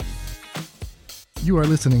You are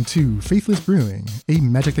listening to Faithless Brewing, a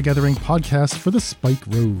Magic the Gathering podcast for the Spike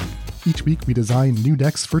Road. Each week we design new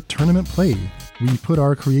decks for tournament play. We put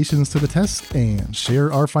our creations to the test and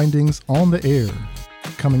share our findings on the air.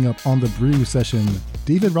 Coming up on the Brew session,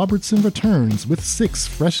 David Robertson returns with 6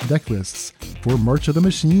 fresh deck lists for March of the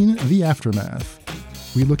Machine, The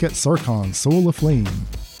Aftermath. We look at Sarkhan, Soul of Flame,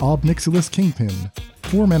 Nixilis Kingpin,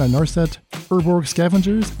 4-mana Narset, Urborg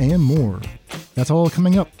Scavengers, and more. That's all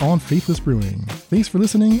coming up on Faithless Brewing. Thanks for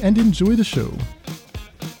listening and enjoy the show.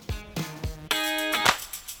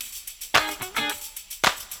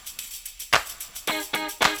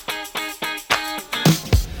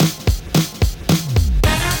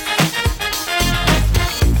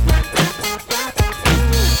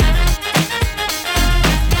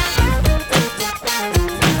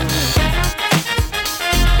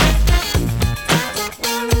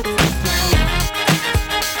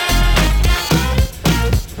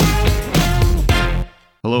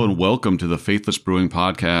 Welcome to the Faithless Brewing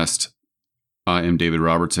podcast. I am David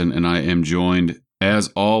Robertson, and I am joined, as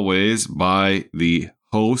always, by the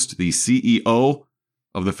host, the CEO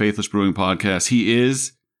of the Faithless Brewing podcast. He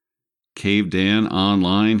is Cave Dan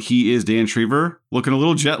online. He is Dan Shriver, looking a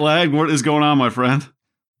little jet lagged. What is going on, my friend?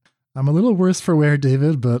 I'm a little worse for wear,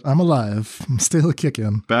 David, but I'm alive. I'm still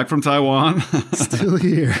kicking. Back from Taiwan? Still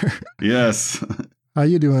here. Yes. How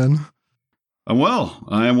you doing? I'm well.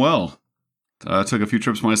 I am well. I took a few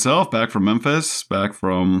trips myself, back from Memphis, back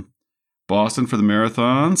from Boston for the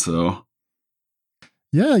marathon, so...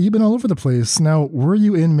 Yeah, you've been all over the place. Now, were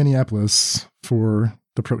you in Minneapolis for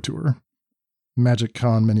the Pro Tour? Magic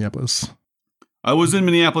Con Minneapolis. I was in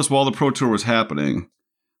Minneapolis while the Pro Tour was happening,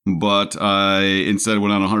 but I instead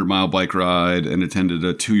went on a 100-mile bike ride and attended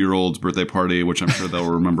a 2-year-old's birthday party, which I'm sure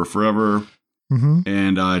they'll remember forever. Mm-hmm.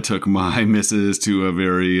 And I took my missus to a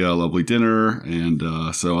very lovely dinner,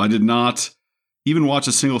 and so I did not... even watch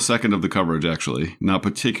a single second of the coverage, actually. Not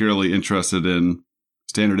particularly interested in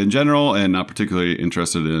Standard in general, and not particularly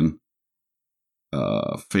interested in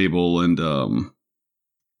Fable and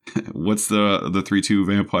what's the 3/2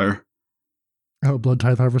 vampire? Oh, Blood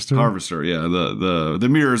Tithe Harvester. Harvester, yeah. The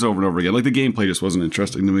mirrors over and over again. Like, the gameplay just wasn't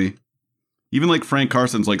interesting to me. Even like Frank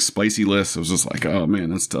Carson's like spicy list, I was just like, oh man,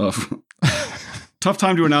 that's tough. Tough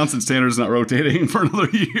time to announce that Standard is not rotating for another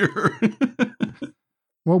year.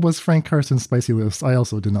 What was Frank Carson's spicy list? I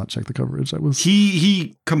also did not check the coverage.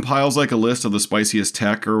 He compiles like a list of the spiciest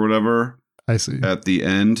tech or whatever. I see. At the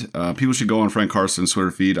end. People should go on Frank Carson's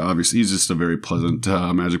Twitter feed. Obviously, he's just a very pleasant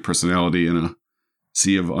Magic personality in a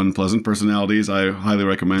sea of unpleasant personalities. I highly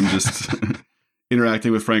recommend just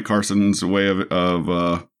interacting with Frank Carson's way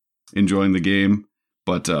of enjoying the game.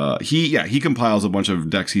 But he compiles a bunch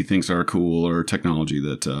of decks he thinks are cool or technology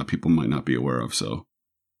that people might not be aware of. So.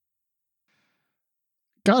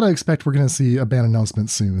 Gotta expect we're going to see a ban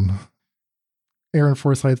announcement soon. Aaron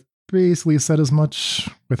Forsyth basically said as much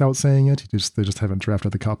without saying it. They just haven't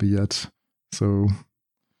drafted the copy yet. So,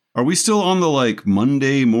 are we still on the like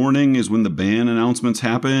Monday morning is when the ban announcements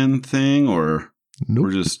happen thing, or nope.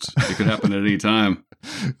 We're just it could happen at any time?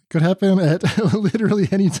 Could happen at literally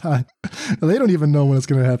any time. They don't even know when it's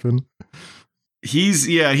going to happen.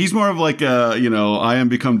 He's more of like I am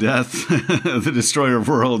become death, the destroyer of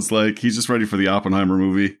worlds. Like, he's just ready for the Oppenheimer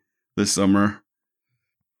movie this summer.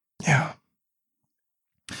 Yeah.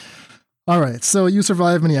 All right. So you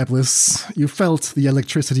survived Minneapolis. You felt the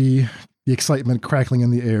electricity, the excitement crackling in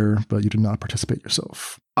the air, but you did not participate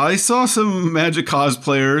yourself. I saw some Magic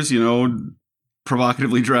cosplayers,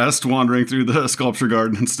 provocatively dressed, wandering through the sculpture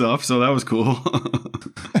garden and stuff. So that was cool.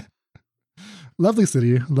 Lovely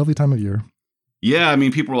city. Lovely time of year. Yeah, I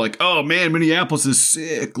mean, people were like, oh, man, Minneapolis is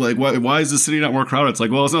sick. Like, why is the city not more crowded? It's like,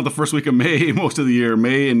 well, it's not the first week of May most of the year.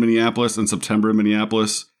 May in Minneapolis and September in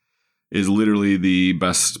Minneapolis is literally the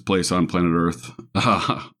best place on planet Earth.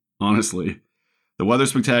 Honestly. The weather's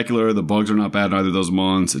spectacular. The bugs are not bad in either of those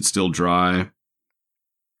months. It's still dry.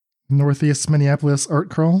 Northeast Minneapolis art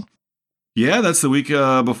crawl? Yeah, that's the week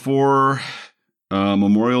before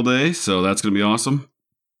Memorial Day, so that's going to be awesome.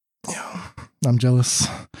 Yeah, I'm jealous.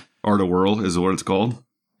 Art a Whirl is what it's called.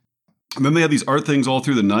 And then they have these art things all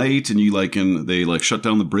through the night, and they shut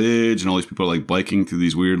down the bridge, and all these people are like biking through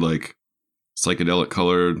these weird like psychedelic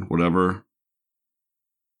colored whatever.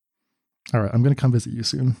 All right, I'm going to come visit you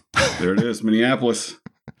soon. There it is, Minneapolis.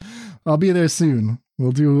 I'll be there soon.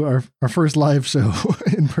 We'll do our first live show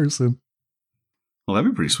in person. Well,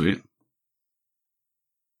 that'd be pretty sweet.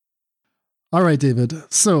 All right, David.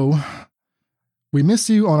 So we miss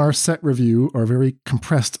you on our set review, our very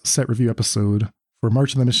compressed set review episode for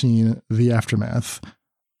March of the Machine, The Aftermath.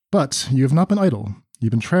 But you have not been idle.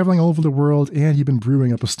 You've been traveling all over the world and you've been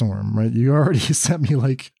brewing up a storm, right? You already sent me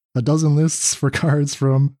like a dozen lists for cards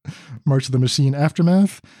from March of the Machine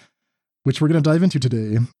Aftermath, which we're going to dive into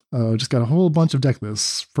today. Just got a whole bunch of deck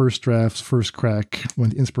lists, first drafts, first crack, when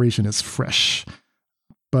the inspiration is fresh.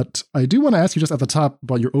 But I do want to ask you just at the top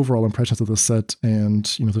about your overall impressions of the set and,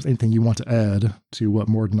 if there's anything you want to add to what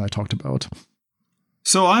Morgan and I talked about.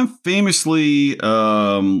 So I'm famously,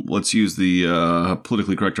 let's use the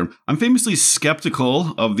politically correct term, I'm famously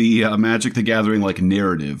skeptical of the Magic the Gathering like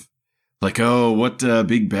narrative. Like, oh, what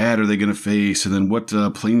big bad are they going to face? And then what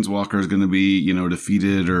planeswalker is going to be,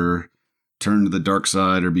 defeated or turn to the dark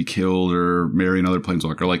side or be killed or marry another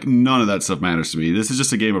planeswalker? Like, none of that stuff matters to me. This is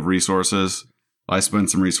just a game of resources. I spend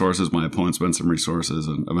some resources, my opponent spends some resources,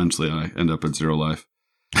 and eventually I end up at 0 life.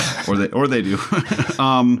 Or they do.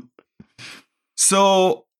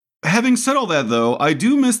 So, having said all that, though, I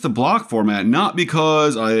do miss the block format, not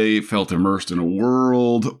because I felt immersed in a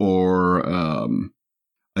world or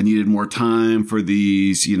I needed more time for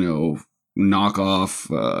these, knockoff,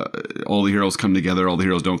 all the heroes come together, all the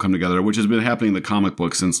heroes don't come together, which has been happening in the comic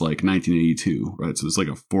book since like 1982, right? So it's like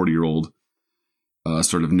a 40-year-old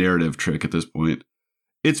sort of narrative trick at this point.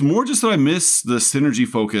 It's more just that I miss the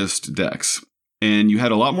synergy-focused decks. And you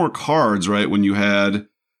had a lot more cards, right, when you had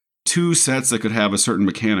 2 sets that could have a certain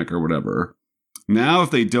mechanic or whatever. Now,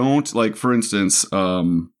 if they don't, like, for instance,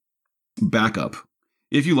 backup.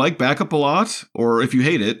 If you like backup a lot, or if you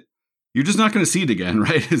hate it, you're just not going to see it again,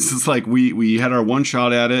 right? It's just like we had our one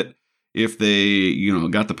shot at it. If they,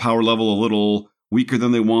 got the power level a little weaker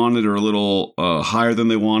than they wanted or a little higher than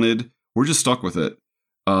they wanted, we're just stuck with it.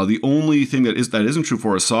 The only thing that isn't true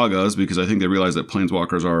for is sagas, because I think they realize that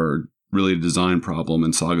planeswalkers are really a design problem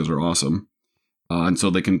and sagas are awesome. And so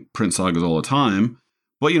they can print sagas all the time.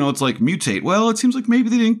 But, it's like mutate. Well, it seems like maybe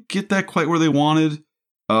they didn't get that quite where they wanted.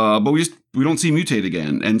 But we don't see mutate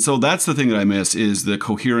again. And so that's the thing that I miss is the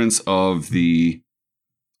coherence of the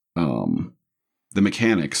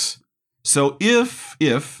mechanics. So if,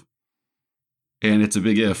 and it's a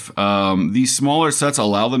big if, these smaller sets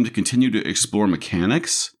allow them to continue to explore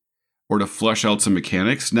mechanics or to flesh out some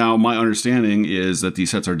mechanics. Now, my understanding is that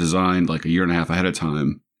these sets are designed like a year and a half ahead of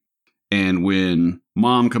time. And when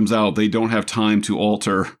Mom comes out, they don't have time to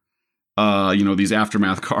alter, these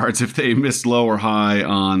aftermath cards if they missed low or high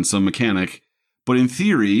on some mechanic. But in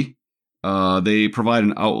theory, they provide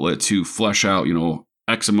an outlet to flesh out,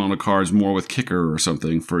 X amount of cards more with kicker or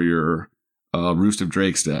something for your Roost of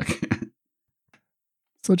Drakes deck.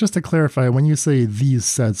 So just to clarify, when you say these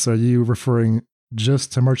sets, are you referring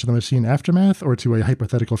just to March of the Machine Aftermath or to a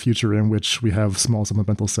hypothetical future in which we have small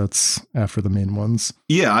supplemental sets after the main ones?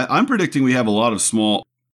 Yeah, I'm predicting we have a lot of small...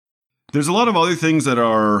 There's a lot of other things that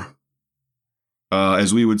are,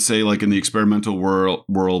 as we would say, like in the experimental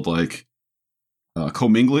world like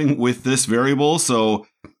commingling with this variable. So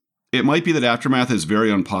it might be that Aftermath is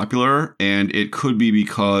very unpopular, and it could be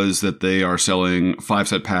because that they are selling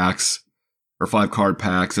 5-set packs or 5-card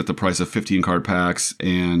packs at the price of 15-card packs,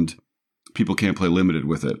 and people can't play limited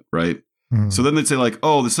with it, right? Mm. So then they'd say like,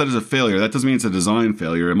 oh, the set is a failure. That doesn't mean it's a design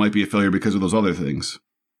failure. It might be a failure because of those other things.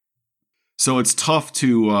 So it's tough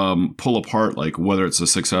to pull apart like whether it's a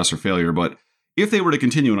success or failure. But if they were to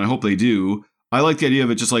continue, and I hope they do, I like the idea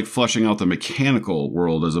of it just like fleshing out the mechanical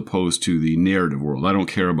world as opposed to the narrative world. I don't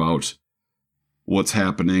care about what's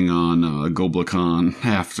happening on Goblikon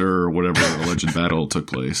after whatever alleged battle took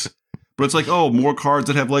place. But it's like, oh, more cards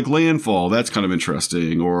that have like landfall. That's kind of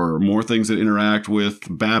interesting. Or more things that interact with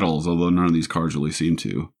battles, although none of these cards really seem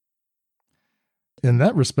to. In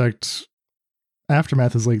that respect,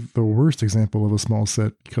 Aftermath is like the worst example of a small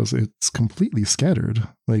set because it's completely scattered.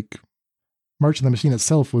 Like March of the Machine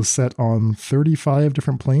itself was set on 35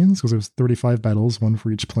 different planes because there's 35 battles, one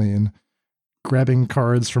for each plane. Grabbing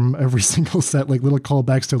cards from every single set, like little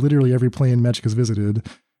callbacks to literally every plane Magic has visited.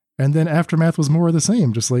 And then Aftermath was more of the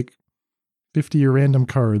same, just like 50 random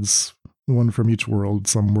cards, one from each world.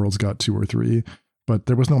 Some worlds got 2 or 3, but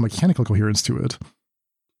there was no mechanical coherence to it.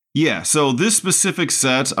 Yeah, so this specific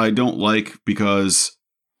set I don't like because,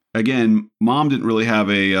 again, Mom didn't really have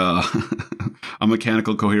a a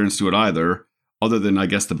mechanical coherence to it either, other than, I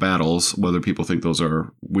guess, the battles. Whether people think those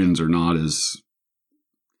are wins or not is...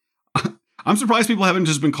 I'm surprised people haven't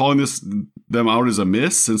just been calling them out as a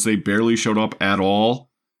miss, since they barely showed up at all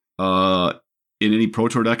in any Pro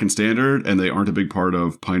Tour deck in Standard, and they aren't a big part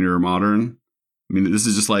of Pioneer or Modern. I mean, this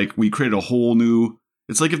is just like, we created a whole new...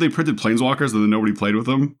 It's like if they printed Planeswalkers and then nobody played with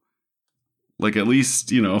them. Like, at least,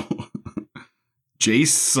 Jace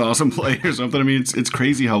saw some play or something. I mean, it's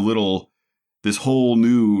crazy how little this whole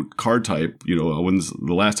new card type, when's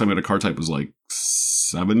the last time we had a card type was like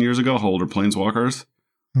 7 years ago. How old are Planeswalkers?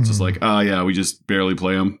 It's just like, yeah, we just barely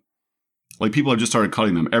play them. Like, people have just started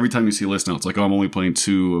cutting them. Every time you see a list now, it's like, oh, I'm only playing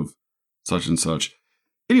 2 of such and such.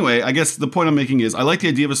 Anyway, I guess the point I'm making is I like the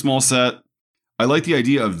idea of a small set. I like the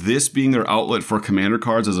idea of this being their outlet for commander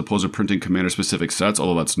cards as opposed to printing commander-specific sets,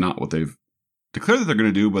 although that's not what they've declared that they're going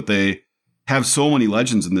to do, but they have so many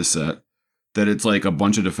legends in this set that it's like a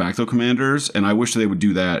bunch of de facto commanders, and I wish they would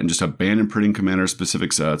do that and just abandon printing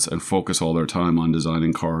commander-specific sets and focus all their time on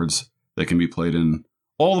designing cards that can be played in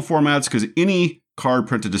all the formats, because any card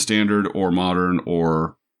printed to Standard or Modern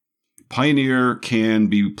or Pioneer can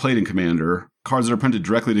be played in Commander. Cards that are printed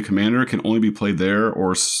directly to Commander can only be played there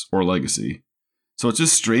or Legacy. So it's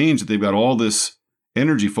just strange that they've got all this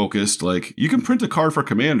energy focused. Like, you can print a card for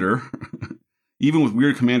Commander, even with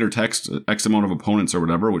weird Commander text, X amount of opponents or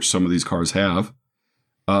whatever, which some of these cards have,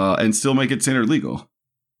 and still make it Standard legal.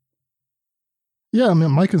 Yeah, I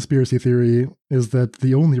mean, my conspiracy theory is that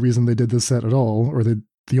the only reason they did this set at all, or the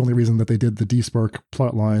only reason that they did the D-Spark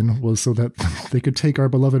plotline, was so that they could take our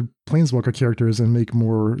beloved Planeswalker characters and make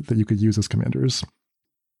more that you could use as commanders.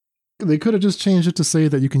 They could have just changed it to say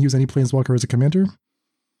that you can use any Planeswalker as a commander.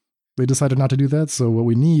 They decided not to do that, so what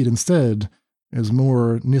we need instead is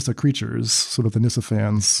more Nissa creatures, so that the Nissa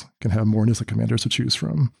fans can have more Nissa commanders to choose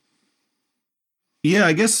from. Yeah,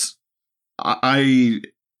 I guess I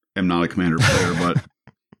am not a commander player, but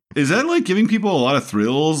is that like giving people a lot of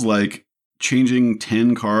thrills, like changing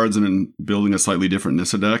 10 cards and then building a slightly different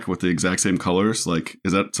Nissa deck with the exact same colors? Like,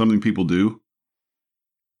 is that something people do?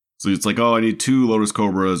 So it's like, oh, I need 2 Lotus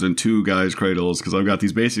Cobras and 2 Gaia's Cradles because I've got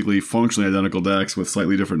these basically functionally identical decks with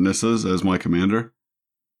slightly different Nissas as my commander.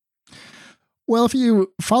 Well, if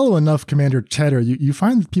you follow enough Commander chatter, you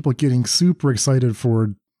find people getting super excited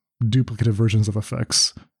for duplicative versions of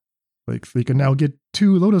effects. Like, they can now get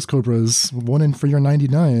 2 Lotus Cobras, 1 in for your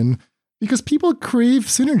 99, because people crave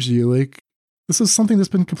synergy. Like, this is something that's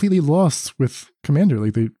been completely lost with Commander.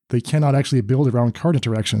 Like, they cannot actually build around card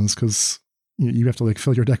interactions because you have to like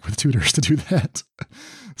fill your deck with tutors to do that.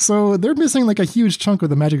 So they're missing like a huge chunk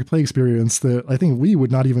of the Magic play experience that I think we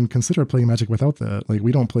would not even consider playing Magic without that. Like,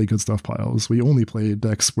 we don't play good stuff piles. We only play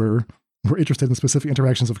decks where we're interested in specific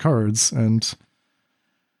interactions of cards, and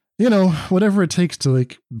you know, whatever it takes to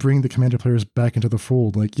like bring the Commander players back into the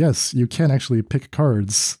fold. Like, yes, you can actually pick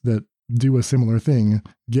cards that do a similar thing,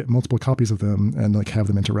 get multiple copies of them, and like have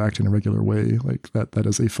them interact in a regular way. Like that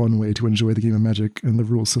is a fun way to enjoy the game of Magic and the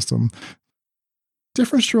rules system.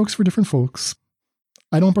 Different strokes for different folks.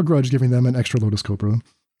 I don't begrudge giving them an extra Lotus Cobra,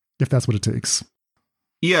 if that's what it takes.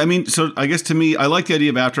 Yeah, I mean, so I guess to me, I like the idea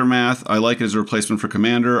of Aftermath. I like it as a replacement for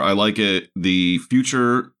Commander. I like it, the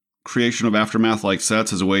future creation of Aftermath-like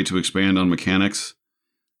sets as a way to expand on mechanics.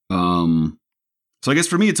 So I guess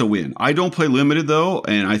for me, it's a win. I don't play Limited, though,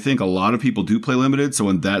 and I think a lot of people do play Limited. So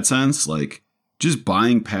in that sense, like, just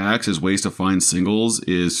buying packs as ways to find singles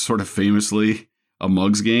is sort of famously a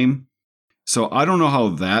mugs game. So I don't know how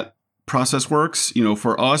that process works. You know,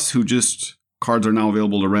 for us who just cards are now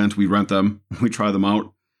available to rent, we rent them, we try them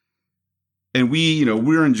out. And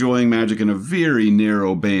we're enjoying Magic in a very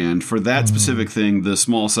narrow band. For that specific thing, the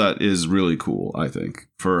small set is really cool, I think.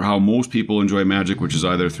 For how most people enjoy Magic, which is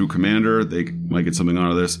either through Commander, they might get something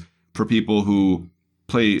out of this. For people who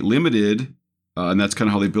play Limited, and that's kind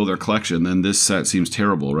of how they build their collection, then this set seems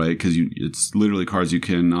terrible, right? Because it's literally cards you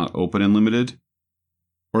cannot open in Limited.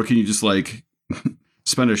 Or can you just, like,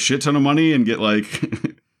 spend a shit ton of money and get,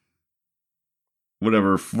 like,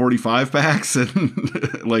 whatever, 45 packs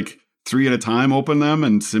and, like, 3 at a time open them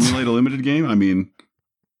and simulate a Limited game? I mean,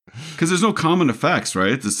 because there's no common effects,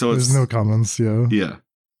 right? There's no commons, yeah. Yeah.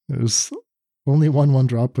 There's only one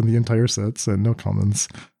drop in the entire sets and no commons.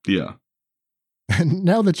 Yeah. And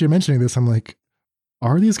now that you're mentioning this, I'm like,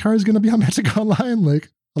 are these cards going to be on Magic Online? Like,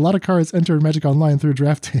 a lot of cards enter Magic Online through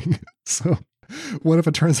drafting. So what if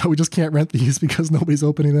it turns out we just can't rent these because nobody's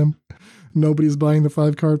opening them? Nobody's buying the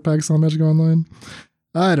 5-card packs on Magic Online?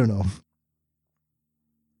 I don't know.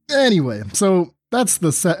 Anyway, so that's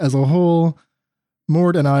the set as a whole.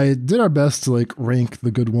 Mord and I did our best to like rank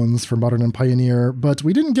the good ones for Modern and Pioneer, but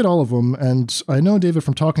we didn't get all of them. And I know, David,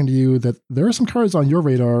 from talking to you, that there are some cards on your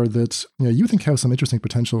radar that you think have some interesting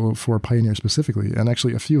potential for Pioneer specifically. And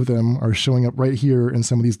actually, a few of them are showing up right here in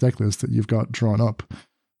some of these deck lists that you've got drawn up.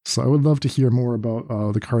 So I would love to hear more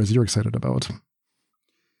about the cards you're excited about.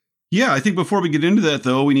 Yeah, I think before we get into that,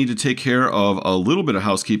 though, we need to take care of a little bit of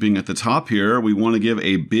housekeeping at the top here. We want to give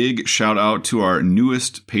a big shout out to our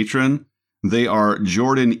newest patron. They are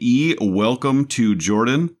Jordan E. Welcome to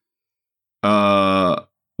Jordan.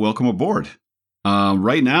 Welcome aboard.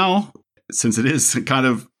 Right now, since it is kind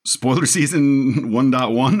of spoiler season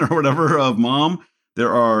 1.1 or whatever of Mom,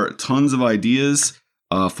 there are tons of ideas.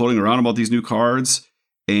 floating around about these new cards.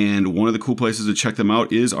 And one of the cool places to check them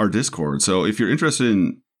out is our Discord. So if you're interested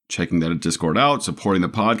in checking that Discord out, supporting the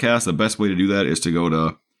podcast, the best way to do that is to go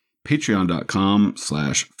to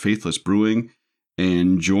patreon.com/faithlessbrewing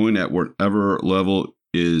and join at whatever level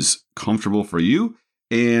is comfortable for you.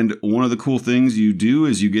 And one of the cool things you do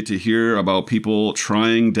is you get to hear about people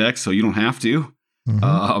trying decks so you don't have to.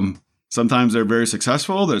 Mm-hmm. Sometimes they're very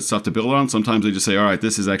successful. There's stuff to build on. Sometimes they just say, all right,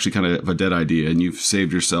 this is actually kind of a dead idea. And you've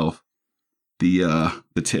saved yourself the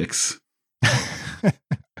ticks.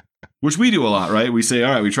 Which we do a lot, right? We say,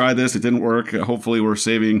 all right, we tried this. It didn't work. Hopefully we're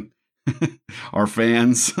saving our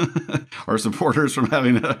fans, our supporters from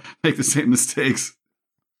having to make the same mistakes.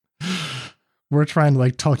 We're trying to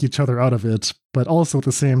like talk each other out of it, but also at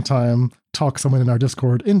the same time talk someone in our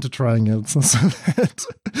Discord into trying it so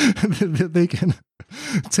that they can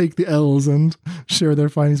take the L's and share their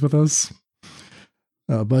findings with us.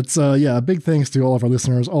 Yeah, big thanks to all of our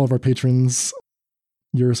listeners, all of our patrons.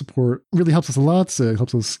 Your support really helps us a lot. So it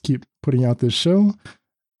helps us keep putting out this show.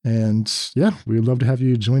 And yeah, we'd love to have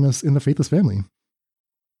you join us in the Faithless family.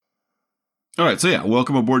 All right, so yeah,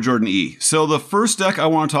 welcome aboard, Jordan E. So the first deck I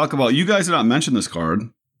want to talk about, you guys did not mention this card,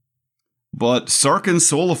 but Sarkhan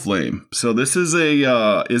Soul of Flame. So this is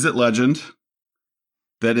a Is It Legend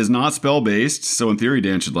that is not spell-based, so in theory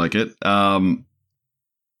Dan should like it. 1,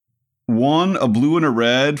 a blue and a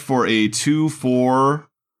red for a 2/4.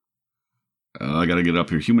 I gotta get up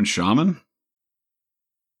here. Human Shaman?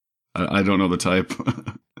 I don't know the type.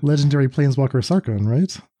 Legendary Planeswalker Sarkhan,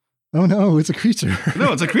 right? Oh no, it's a creature.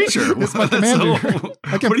 No, it's a creature. It's my commander. So,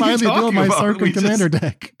 I can finally build my Sarkhan commander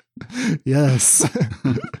deck. Yes.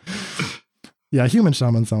 Yeah, Human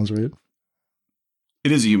Shaman sounds right.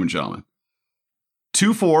 It is a Human Shaman.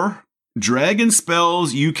 2/4. Dragon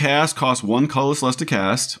spells you cast cost 1 colorless less to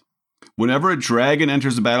cast. Whenever a dragon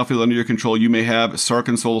enters the battlefield under your control, you may have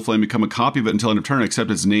Sarkhan Soul of Flame become a copy of it until end of turn, except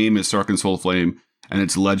its name is Sarkhan Soul of Flame, and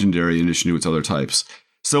it's legendary in addition to its other types.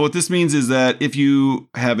 So what this means is that if you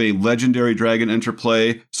have a legendary dragon enter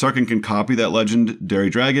play, Sarkhan can copy that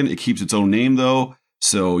legendary dragon. It keeps its own name, though,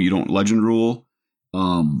 so you don't legend rule.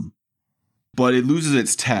 But it loses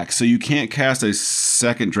its text, so you can't cast a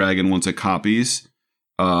second dragon once it copies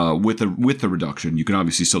with the reduction. You can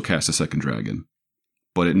obviously still cast a second dragon,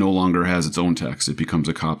 but it no longer has its own text. It becomes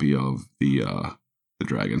a copy of the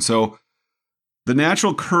dragon. So the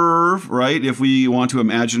natural curve, right, if we want to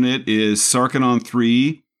imagine it, is Sarkhan on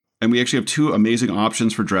 3, and we actually have 2 amazing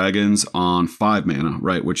options for dragons on 5 mana,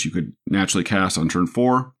 right, which you could naturally cast on turn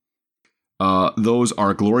 4. Those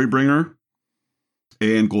are Glorybringer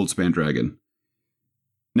and Goldspan Dragon.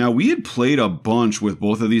 Now, we had played a bunch with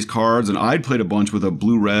both of these cards, and I'd played a bunch with a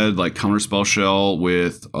blue-red, like, Counterspell Shell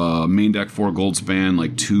with main deck 4 Goldspan,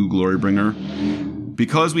 like 2 Glorybringer.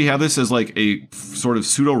 Because we have this as like a sort of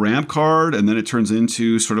pseudo ramp card, and then it turns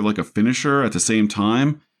into sort of like a finisher at the same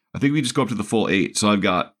time, I think we just go up to the full 8. So I've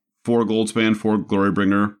got 4 Goldspan, 4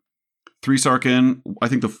 Glorybringer, 3 Sarkhan. I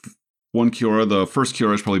think the first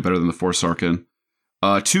Kiora is probably better than the 4 Sarkhan.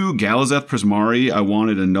 2 Galazeth Prismari. I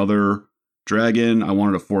wanted another dragon. I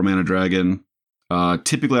wanted a 4-mana dragon.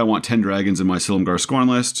 Typically, I want 10 dragons in my Silumgar Scorn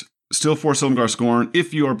list. Still 4 Silumgar Scorn.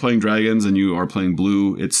 If you are playing dragons and you are playing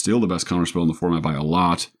blue, it's still the best counterspell in the format by a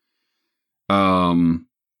lot.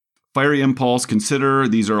 Fiery Impulse, Consider.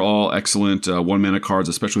 These are all excellent 1-mana cards,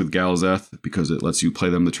 especially with Galazeth, because it lets you play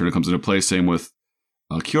them the turn it comes into play. Same with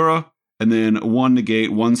Kiora. And then 1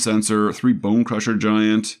 Negate, 1 Censor, 3 Bone Crusher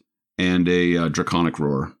Giant, and a Draconic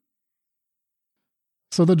Roar.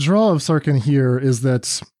 So the draw of Sarkhan here is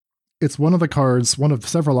that it's one of the cards, one of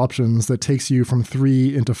several options that takes you from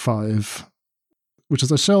 3 into 5, which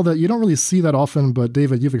is a shell that you don't really see that often, but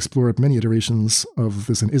David, you've explored many iterations of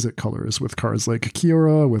this in Is It colors with cards like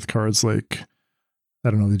Kiora, with cards like, I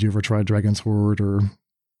don't know, did you ever try Dragon's Horde or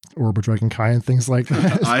Urborg Dragon Kai and things like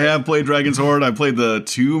that? I have played Dragon's Horde. I played the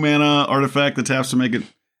 2-mana artifact that taps to make it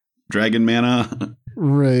dragon mana.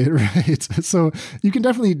 Right. So you can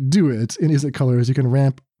definitely do it in Is It colors. You can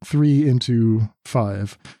ramp 3 into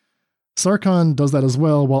 5. Sarkhan does that as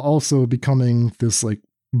well, while also becoming this like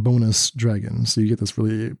bonus dragon. So you get this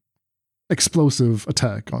really explosive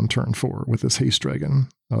attack on turn 4 with this haste dragon.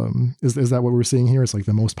 Is that what we're seeing here? It's like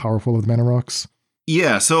the most powerful of the mana rocks.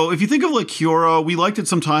 Yeah. So if you think of like Kiora, we liked it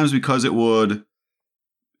sometimes because it would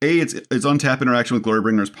its untap interaction with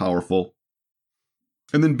Glorybringer is powerful,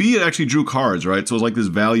 and then B, it actually drew cards, right? So it was like this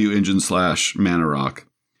value engine / mana rock.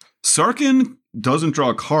 Sarkhan doesn't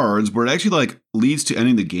draw cards, but it actually like leads to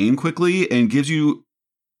ending the game quickly and gives you,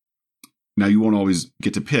 now you won't always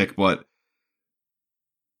get to pick, but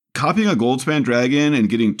copying a Goldspan Dragon and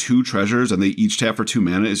getting 2 treasures and they each tap for 2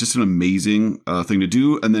 mana is just an amazing thing to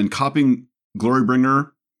do. And then copying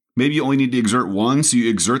Glorybringer, maybe you only need to exert 1, so you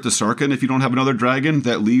exert the Sarkhan if you don't have another dragon.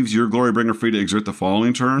 That leaves your Glorybringer free to exert the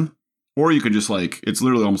following turn. Or you can just it's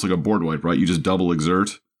literally almost like a board wipe, right? You just double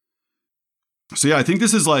exert. So yeah, I think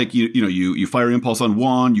this is like, you fire Impulse on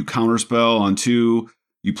 1, you counterspell on 2,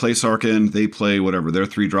 you play Sarkhan, they play whatever, their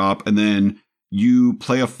 3-drop, and then you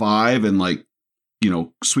play a 5 and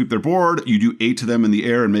sweep their board. You do 8 to them in the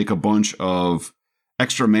air and make a bunch of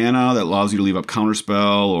extra mana that allows you to leave up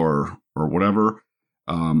counterspell or whatever.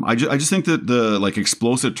 I just think that the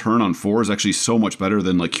explosive turn on 4 is actually so much better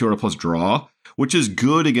than Cura plus draw, which is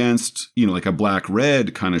good against a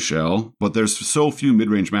black-red kind of shell. But there's so few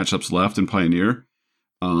mid-range matchups left in Pioneer.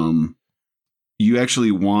 You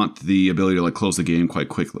actually want the ability to close the game quite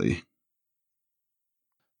quickly.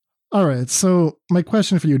 All right. So my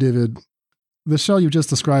question for you, David. The shell you just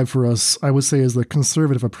described for us, I would say, is the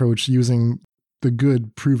conservative approach using the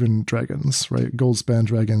good proven dragons, right? Goldspan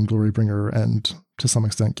Dragon, Glorybringer, and to some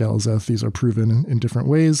extent Galazeth. These are proven in different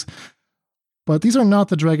ways. But these are not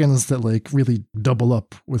the dragons that really double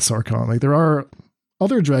up with Sarkhan. There are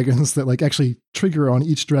other dragons that actually trigger on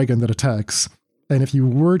each dragon that attacks. And if you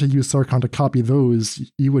were to use Sarkhan to copy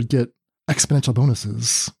those, you would get exponential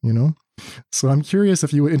bonuses, So I'm curious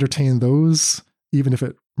if you would entertain those, even if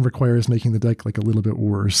it requires making the deck a little bit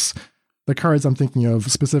worse. The cards I'm thinking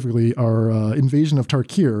of specifically are Invasion of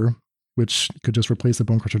Tarkir, which could just replace the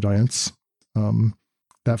Bonecrusher Giants.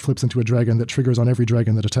 That flips into a dragon that triggers on every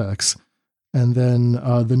dragon that attacks. And then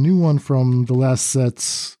the new one from the last set,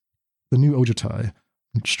 the new Ojutai.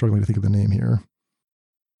 I'm struggling to think of the name here.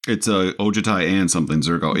 It's Ojutai and something,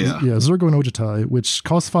 Zurgo, yeah. Yeah, Zurgo and Ojutai, which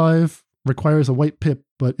costs 5, requires a white pip,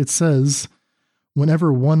 but it says,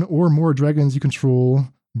 whenever 1 or more dragons you control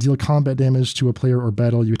deal combat damage to a player or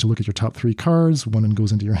battle, you get to look at your top 3 cards. 1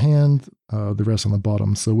 goes into your hand, the rest on the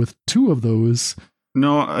bottom. So with 2 of those...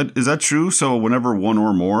 No, is that true? So whenever 1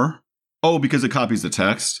 or more? Oh, because it copies the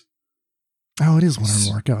text? Oh, it is 1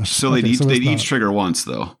 or more. Gosh. So they'd each trigger once,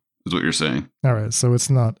 though, is what you're saying. All right, so it's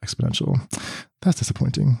not exponential. That's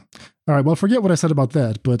disappointing. All right, well, forget what I said about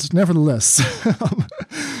that, but nevertheless,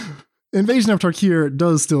 Invasion of Tarkir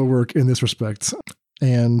does still work in this respect.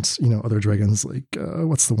 And, other dragons,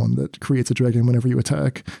 what's the one that creates a dragon whenever you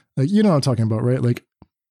attack? You know what I'm talking about, right?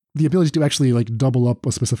 The ability to actually, double up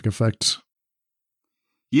a specific effect.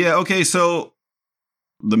 Yeah, okay, so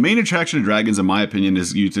the main attraction of dragons, in my opinion,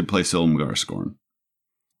 is you to play Silumgar Scorn.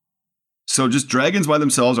 So just dragons by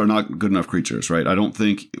themselves are not good enough creatures, right? I don't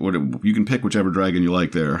think you can pick whichever dragon you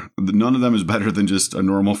like there. None of them is better than just a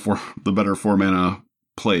normal the better 4 mana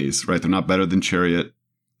plays, right? They're not better than Chariot.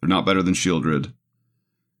 They're not better than Shieldred.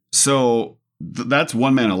 So that's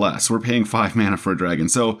 1 mana less. We're paying 5 mana for a dragon.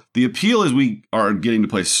 So the appeal is we are getting to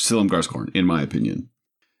play Silumgar Scorn, in my opinion.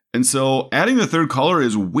 And so adding the 3rd color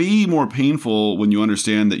is way more painful when you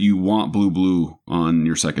understand that you want blue on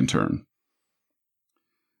your 2nd turn.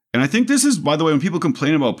 And I think this is, by the way, when people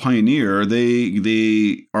complain about Pioneer,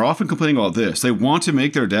 they are often complaining about this. They want to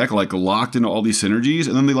make their deck locked into all these synergies,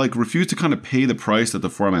 and then they refuse to kind of pay the price that the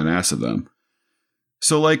format asks of them.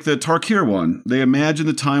 So the Tarkir one, they imagine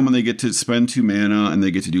the time when they get to spend 2 mana and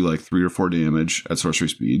they get to do 3 or 4 damage at sorcery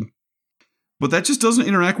speed. But that just doesn't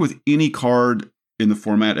interact with any card in the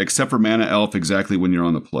format except for Mana Elf exactly when you're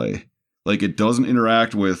on the play. It doesn't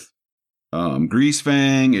interact with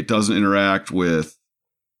Greasefang. It doesn't interact with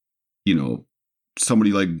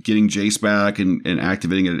somebody getting Jace back and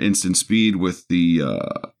activating at an instant speed with the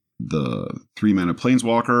 3 mana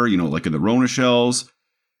Planeswalker, in the Rona shells.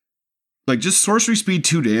 Just sorcery speed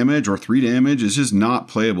 2 damage or 3 damage is just not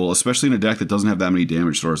playable, especially in a deck that doesn't have that many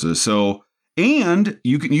damage sources. So, and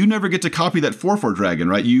you never get to copy that 4/4 dragon,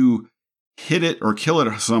 right? You hit it or kill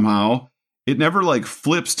it somehow. It never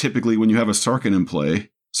flips typically when you have a Sarkhan in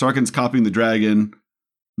play. Sarkhan's copying the dragon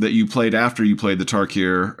that you played after you played the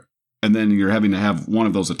Tarkir, and then you're having to have one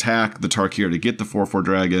of those attack the Tarkir to get the 4/4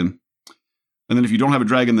 dragon. And then if you don't have a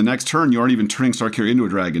dragon the next turn, you aren't even turning Tarkir into a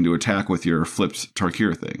dragon to attack with your flipped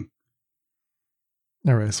Tarkir thing.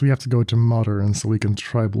 All right, so we have to go to Modern so we can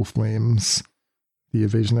Tribal Flames the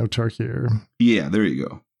Invasion of Tarkir. Yeah, there you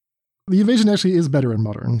go. The Invasion actually is better in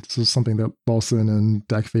Modern. This is something that Balson and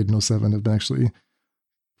Dakfade and 07 have been actually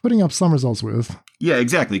putting up some results with. Yeah,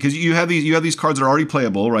 exactly. Because you have these cards that are already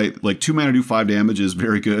playable, right? 2 mana do 5 damage is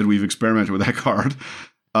very good. We've experimented with that card.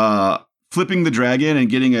 Flipping the dragon and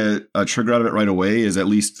getting a trigger out of it right away is at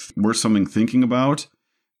least worth something thinking about.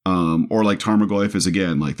 Or like Tarmogoyf is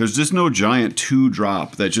again, like there's just no giant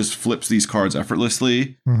 2-drop that just flips these cards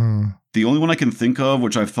effortlessly. Mm-hmm. The only one I can think of,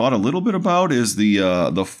 which I've thought a little bit about, is the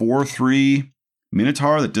 4/3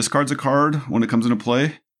 Minotaur that discards a card when it comes into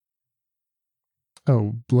play.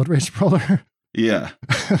 Oh, Blood Rage Brawler? Yeah.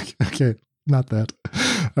 Okay, not that.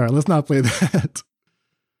 All right, let's not play that.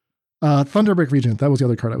 Thunderbreak Regent, that was the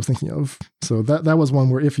other card I was thinking of. So that was one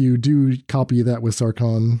where if you do copy that with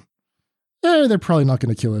Sarkhan, they're probably not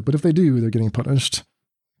going to kill it. But if they do, they're getting punished.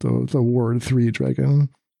 The Ward 3 dragon.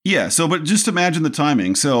 Yeah, so but just imagine the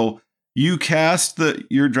timing. So you cast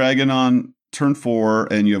your dragon on turn 4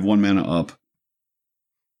 and you have 1 mana up.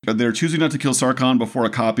 They're choosing not to kill Sarkhan before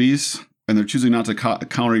it copies. And they're choosing not to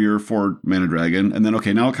counter your 4-mana dragon. And then,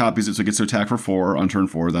 okay, now it copies it, so it gets to attack for 4 on turn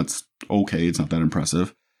 4. That's okay. It's not that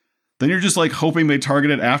impressive. Then you're just like hoping they target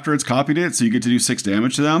it after it's copied it, so you get to do 6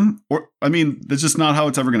 damage to them. Or, I mean, that's just not how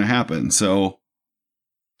it's ever going to happen. So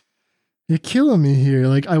you're killing me here.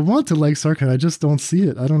 Like, I want to like Sarkhan, I just don't see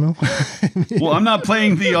it. I don't know. Well, I'm not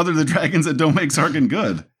playing the dragons that don't make Sarkhan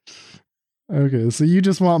good. Okay, so you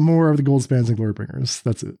just want more of the gold spans and glory bringers.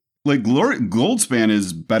 That's it. Like Goldspan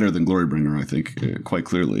is better than Glorybringer, I think, quite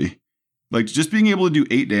clearly. Like just being able to do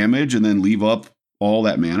 8 damage and then leave up all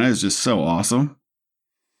that mana is just so awesome.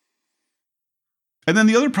 And then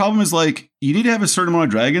the other problem is like you need to have a certain amount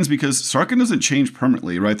of dragons because Sarkhan doesn't change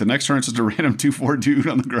permanently, right? The next turn it's just a random 2/4 dude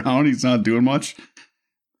on the ground. He's not doing much.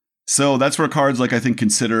 So that's where cards like I think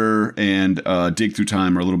Consider and Dig Through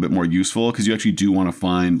Time are a little bit more useful because you actually do want to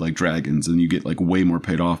find like dragons and you get like way more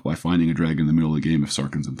paid off by finding a dragon in the middle of the game if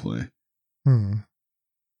Sarkhan's in play.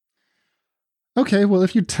 Okay, well,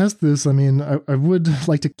 if you test this, I mean, I would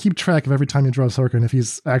like to keep track of every time you draw Sarkhan if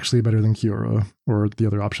he's actually better than Kiora or the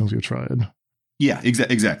other options you tried. Yeah,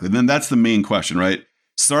 exactly. Then that's the main question, right?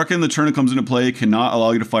 Sarkhan, the turn it comes into play, cannot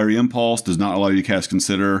allow you to fire Impulse, does not allow you to cast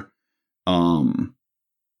Consider.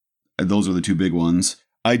 Those are the 2 big ones.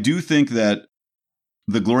 I do think that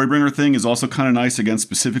the Glorybringer thing is also kind of nice against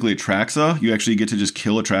specifically Atraxa. You actually get to just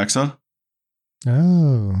kill Atraxa.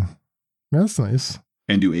 Oh, that's nice.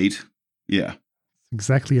 And do 8. Yeah.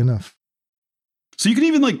 Exactly enough. So you can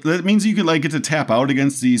even like, that means you can like get to tap out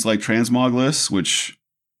against these like transmog lists, which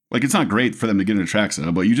like it's not great for them to get an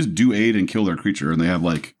Atraxa, but you just do 8 and kill their creature and they have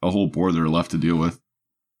like a whole board they're left to deal with.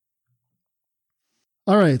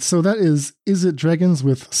 All right, so that is It Dragons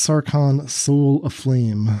with Sarkhan Soul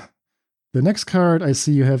Aflame. The next card I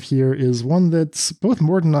see you have here is one that both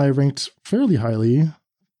Mort and I ranked fairly highly.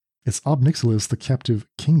 It's Nixilis, the Captive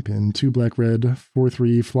Kingpin, 2 black-red,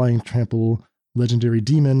 4/3, Flying Trample, Legendary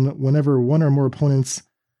Demon. Whenever one or more opponents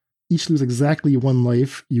each lose exactly 1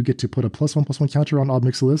 life, you get to put a +1/+1 counter on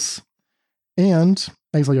Nixilis, and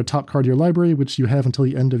exile your top card of your library, which you have until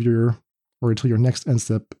the end of until your next end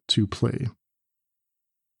step to play.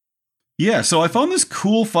 Yeah, so I found this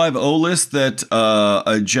cool 5/0 list that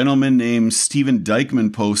a gentleman named Steven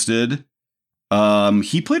Dykman posted.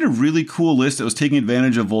 He played a really cool list that was taking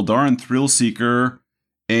advantage of Voldaren Thrillseeker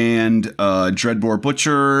and Dreadbore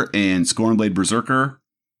Butcher and Scornblade Berserker.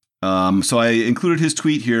 So I included his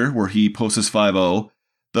tweet here where he posts his 5/0.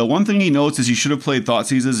 The one thing he notes is he should have played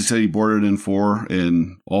Thoughtseizes. He said he boarded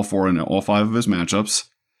in all 5 of his matchups.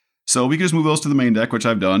 So we can just move those to the main deck, which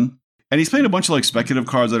I've done. And he's playing a bunch of like speculative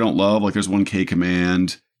cards I don't love. Like there's 1K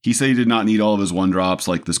Command. He said he did not need all of his 1-drops,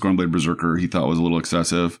 like the Scornblade Berserker he thought was a little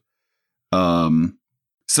excessive.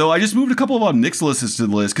 So I just moved a couple of Nixilis to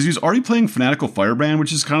the list because he was already playing Fanatical Firebrand,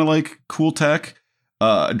 which is kind of like cool tech.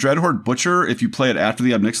 Dreadhorde Butcher, if you play it after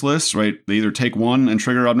the Nixilis, right? They either take 1 and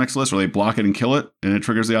trigger Nixilis, or they block it and kill it, and it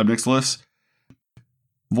triggers the Nixilis.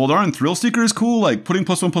 Voldaren Thrillseeker is cool. Like putting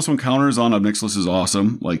 +1/+1 counters on Nixilis is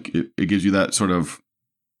awesome. Like it gives you that sort of,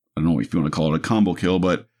 I don't know if you want to call it a combo kill,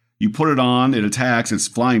 but you put it on, it attacks, it's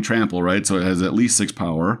Flying Trample, right? So it has at least 6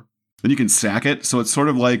 power. Then you can sack it. So it's sort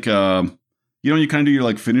of like, you kind of do your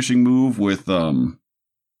like finishing move with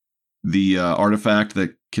the artifact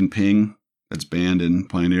that can ping that's banned in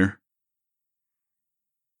Pioneer.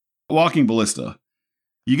 Walking Ballista.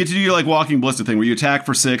 You get to do your like Walking Ballista thing where you attack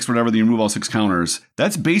for 6, whatever, then you remove all 6 counters.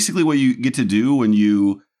 That's basically what you get to do when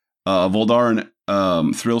you Voldaren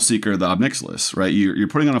Thrillseeker the Nixilis, right? You're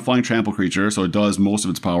putting on a Flying Trample creature, so it does most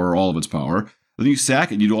of its power, or all of its power. Then you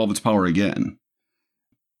sack it, and you do all of its power again.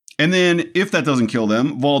 And then, if that doesn't kill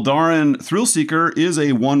them, Voldaren Thrillseeker is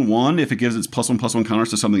a 1/1. If it gives its +1/+1 counters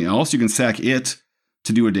to something else, you can sack it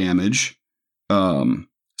to do a damage. So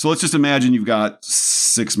let's just imagine you've got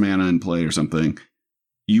 6 mana in play or something.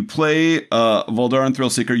 You play Voldaren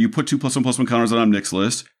Thrillseeker, you put 2 +1/+1 counters on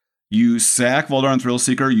Nixilis. You sack Voldaren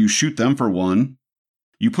Thrillseeker, you shoot them for 1.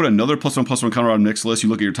 You put another +1/+1 counter on Nixilis, you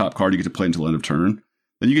look at your top card, you get to play until end of turn.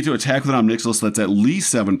 Then you get to attack with an Nixilis that's at least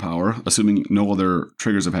 7 power, assuming no other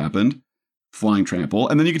triggers have happened. Flying Trample.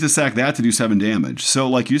 And then you get to sack that to do 7 damage. So,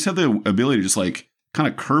 like, you just have the ability to just, like, kind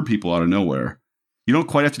of curb people out of nowhere. You don't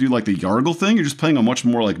quite have to do, like, the Yargle thing. You're just playing a much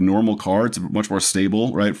more, like, normal card. It's much more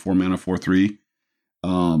stable, right? 4 mana, 4/3.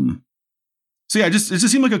 So, yeah, it just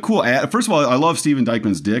seemed like a cool ad. First of all, I love Steven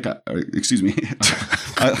Dykman's dick. Excuse me.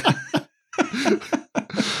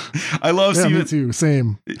 I love Steven. Me too.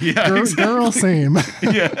 Same. Yeah, exactly. Girl, same.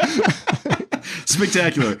 Yeah.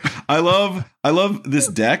 Spectacular. I love this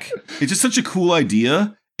deck. It's just such a cool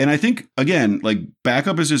idea. And I think, again, like,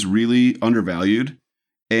 backup is just really undervalued.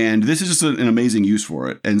 And this is just an amazing use for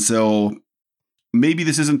it. And so maybe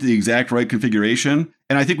this isn't the exact right configuration.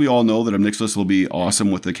 And I think we all know that a Nixilis will be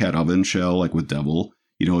awesome with the Cat Oven shell, like with Devil,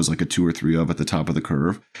 you know, as like a 2 or 3 of at the top of the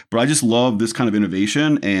curve. But I just love this kind of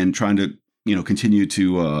innovation and trying to, you know, continue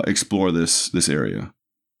to explore this area.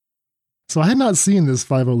 So I had not seen this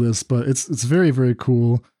 5/0 list, but it's very, very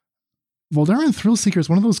cool. Voldaren Thrillseeker is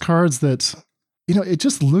one of those cards that, you know, it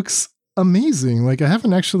just looks amazing. Like, I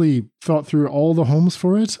haven't actually thought through all the homes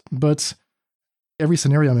for it, but every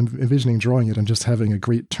scenario I'm envisioning drawing it, I'm just having a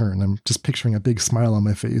great turn. I'm just picturing a big smile on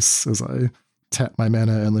my face as I tap my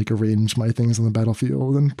mana and, like, arrange my things on the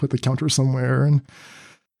battlefield and put the counter somewhere. And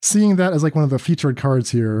seeing that as, like, one of the featured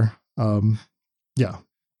cards here, yeah,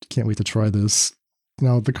 can't wait to try this.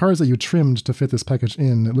 Now, the cards that you trimmed to fit this package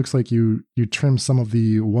in, it looks like you trimmed some of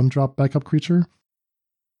the 1-drop backup creature.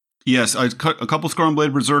 Yes, I cut a couple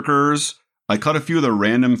Scornblade Berserkers. I cut a few of the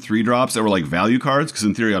random 3-drops that were like value cards, because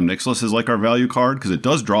in theory, Nixilis is like our value card, because it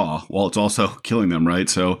does draw while it's also killing them, right?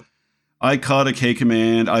 So I cut a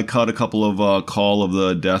K-Command. I cut a couple of Call of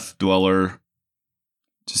the Death Dweller.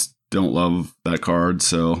 Just don't love that card,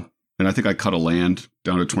 so... And I think I cut a land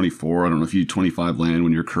down to 24. I don't know if you 25 land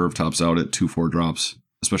when your curve tops out at 2 4-drops,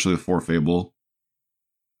 especially with 4 Fable.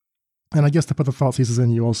 And I guess to put the Thought Seizes in,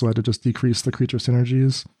 you also had to just decrease the creature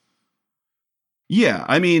synergies. Yeah,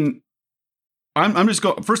 I mean, I'm just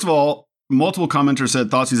going. First of all, multiple commenters said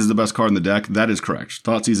Thoughtseize is the best card in the deck. That is correct.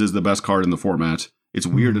 Thoughtseize is the best card in the format. It's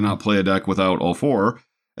weird to not play a deck without all 4.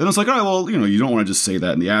 And it's like, all right, well, you know, you don't want to just say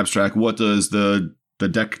that in the abstract. What does the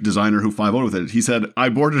deck designer who 5-0'd with it? He said, I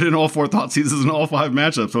boarded in all 4 Thoughtseizes in all 5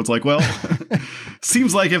 matchups. So it's like, well,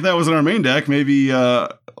 seems like if that was in our main deck, maybe.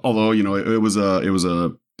 Although, you know, it was a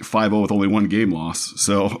 5-0 with only 1 game loss,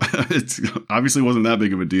 so it obviously wasn't that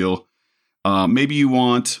big of a deal. Maybe you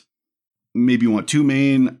want 2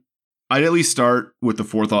 main. I'd at least start with the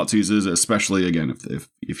 4 Thoughtseizes, especially again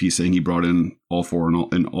if he's saying he brought in all 4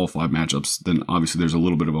 in all 5 matchups, then obviously there's a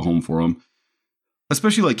little bit of a home for him.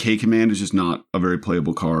 Especially like K-Command is just not a very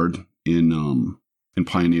playable card in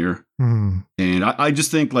Pioneer. And I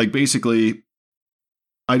just think, like, basically,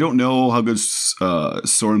 I don't know how good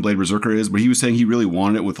Sword and Blade Berserker is, but he was saying he really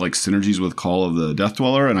wanted it with like synergies with Call of the Death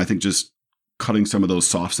Dweller, and I think just cutting some of those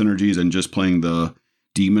soft synergies and just playing the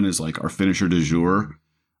Demon as like our finisher du jour,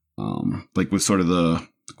 like with sort of the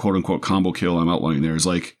quote unquote combo kill I'm outlining there, is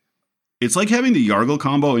like, it's like having the Yargle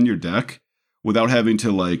combo in your deck without having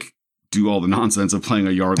to like do all the nonsense of playing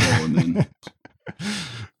a Yargle and then.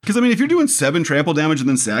 Because, I mean, if you're doing 7 trample damage and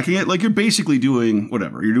then sacking it, like, you're basically doing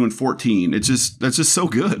whatever. You're doing 14. That's just so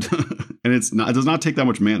good. And it does not take that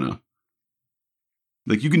much mana.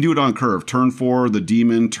 Like, you can do it on curve. Turn 4, the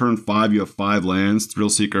Demon. Turn 5, you have 5 lands.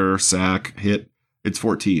 Thrillseeker, sack, hit. It's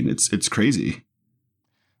 14. It's crazy.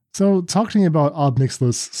 So, talk to me about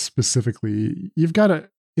Nixilis specifically. You've got it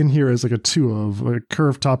in here as like a 2 of a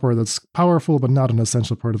curve topper that's powerful, but not an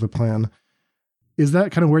essential part of the plan. Is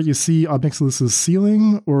that kind of where you see Nixilis'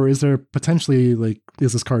 ceiling, or is there potentially, like,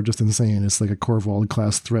 is this card just insane? It's like a Corvold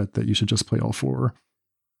class threat that you should just play all 4?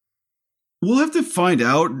 We'll have to find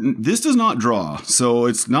out. This does not draw, so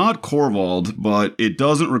it's not Corvold, but it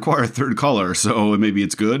doesn't require 3rd color, so maybe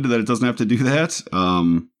it's good that it doesn't have to do that.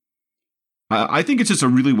 I think it's just a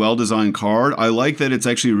really well-designed card. I like that it's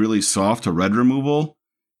actually really soft to red removal.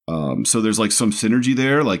 So there's like some synergy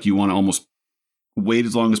there. Like, you want to almost wait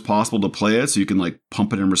as long as possible to play it so you can like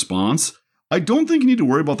pump it in response. I don't think you need to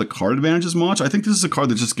worry about the card advantage as much. I think this is a card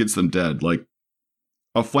that just gets them dead. Like,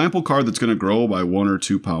 a Flample card that's going to grow by 1 or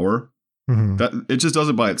 2 power. That it just does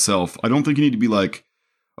it by itself. I don't think you need to be like,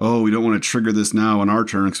 oh, we don't want to trigger this now on our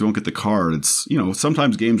turn because we won't get the card. It's, you know,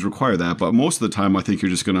 sometimes games require that, but most of the time I think you're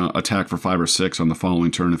just going to attack for 5 or 6 on the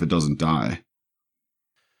following turn if it doesn't die.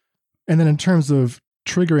 And then in terms of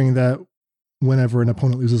triggering that whenever an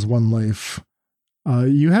opponent loses 1 life,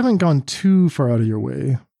 you haven't gone too far out of your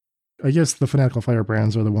way. I guess the Fanatical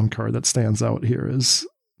Firebrands are the one card that stands out here as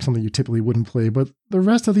something you typically wouldn't play, but the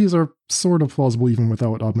rest of these are sort of plausible even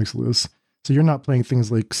without Nixilis. So you're not playing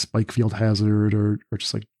things like Spikefield Hazard or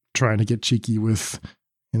just like trying to get cheeky with,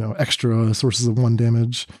 extra sources of 1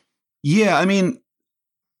 damage. Yeah, I mean,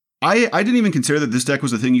 I didn't even consider that this deck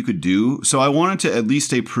was a thing you could do. So I wanted to at least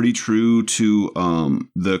stay pretty true to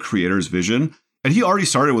the creator's vision. And he already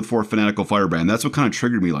started with 4 Fanatical Firebrand. That's what kind of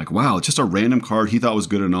triggered me. Like, wow, it's just a random card he thought was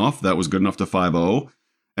good enough. That was good enough to 5-0.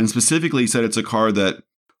 And specifically, he said it's a card that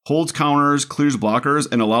holds counters, clears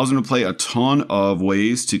blockers, and allows him to play a ton of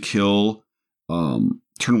ways to kill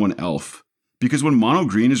turn 1 elf. Because when mono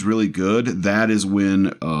green is really good, that is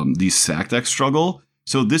when these sack decks struggle.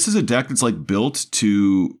 So this is a deck that's like built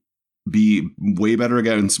to be way better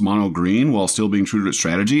against mono green while still being true to its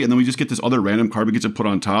strategy. And then we just get this other random card we get to put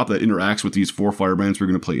on top that interacts with these 4 Firebrands we're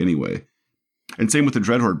going to play anyway. And same with the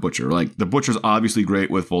Dreadhorde Butcher. Like, the Butcher's obviously great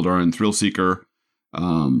with Voldaren Thrillseeker.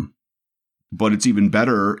 But it's even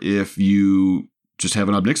better if you just have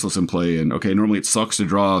an Ob Nixilis in play. And okay, normally it sucks to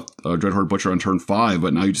draw a Dreadhorde Butcher on turn 5,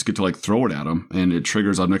 but now you just get to like throw it at them and it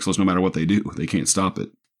triggers Ob Nixilis no matter what they do. They can't stop it.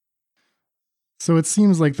 So it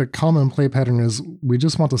seems like the common play pattern is we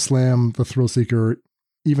just want to slam the Thrillseeker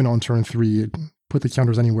even on turn 3, put the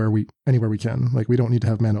counters anywhere we can. Like, we don't need to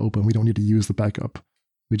have mana open. We don't need to use the backup.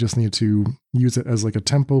 We just need to use it as like a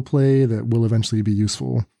tempo play that will eventually be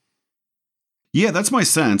useful. Yeah, that's my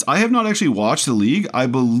sense. I have not actually watched the league. I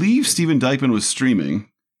believe Steven Dykman was streaming.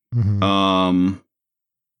 Mm-hmm.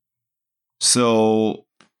 So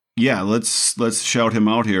yeah, let's shout him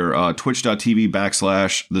out here.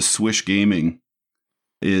 Twitch.tv/The Swish Gaming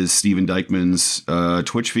is Steven Dykman's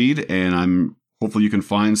Twitch feed, and hopefully you can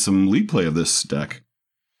find some league play of this deck.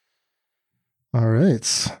 All right.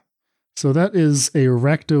 So that is a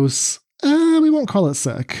Rakdos. We won't call it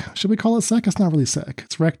Sec. Should we call it Sec? It's not really Sec.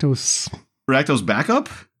 It's Rakdos. Rakdos backup?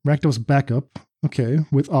 Rakdos backup. Okay,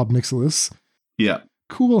 with Ob Nixilis. Yeah.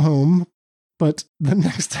 Cool home. But the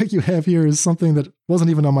next deck you have here is something that wasn't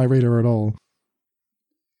even on my radar at all.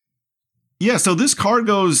 Yeah, so this card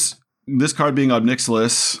being Ob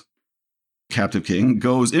Nixilis, Captive King,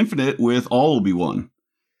 goes infinite with all will be 1.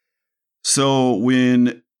 So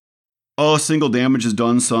when a single damage is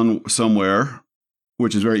done somewhere,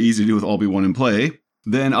 which is very easy to do with all be 1 in play,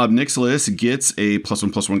 then Ob Nixilis gets a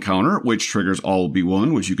 +1/+1 counter, which triggers all will be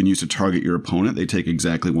 1, which you can use to target your opponent. They take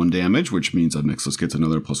exactly 1 damage, which means Ob Nixilis gets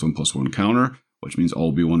another +1/+1 counter, which means all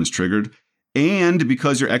will be 1 is triggered. And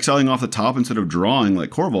because you're exiling off the top instead of drawing like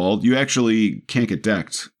Korvold, you actually can't get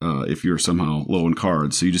decked if you're somehow low in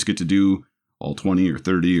cards. So you just get to do all 20 or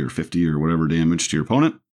 30 or 50 or whatever damage to your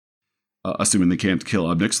opponent, assuming they can't kill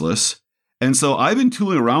Ob Nixilis. And so I've been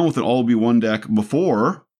tooling around with an all will be 1 deck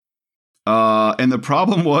before. And the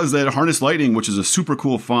problem was that Harness Lightning, which is a super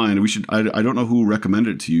cool find, I don't know who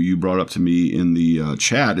recommended it to you. You brought it up to me in the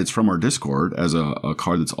chat. It's from our Discord as a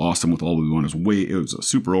card that's awesome with all we want. It was a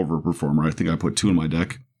super overperformer. I think I put 2 in my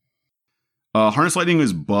deck. Harness Lightning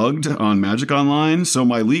was bugged on Magic Online, so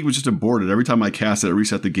my league was just aborted. Every time I cast it, it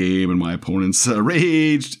reset the game, and my opponents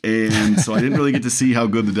raged, and so I didn't really get to see how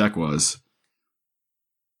good the deck was.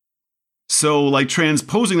 So, like,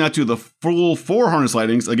 transposing that to the full 4 Harness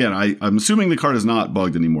Lightnings, again, I'm assuming the card is not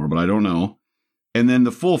bugged anymore, but I don't know. And then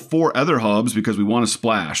the full 4 Ether Hubs, because we want to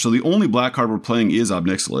splash. So the only black card we're playing is Ob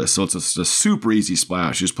Nixilis, so it's a super easy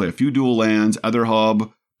splash. You just play a few dual lands, Ether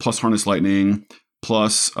Hub, plus Harness Lightning,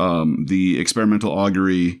 plus the Experimental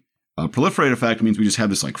Augury. Proliferate effect means we just have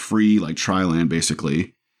this, like, free, like, tri-land,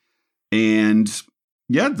 basically. And,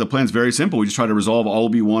 yeah, the plan's very simple. We just try to resolve all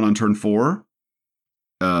be 1 on turn 4.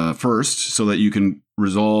 First, so that you can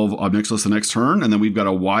resolve Ob Nixilis the next turn, and then we've got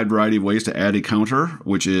a wide variety of ways to add a counter,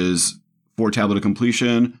 which is 4 Tablet of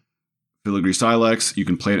Completion, Filigree Silex. You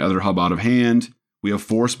can play an Ether Hub out of hand. We have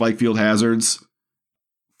 4 Spikefield Hazards,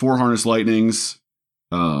 4 Harness Lightnings,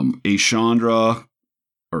 a Chandra,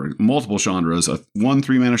 or multiple Chandras, 1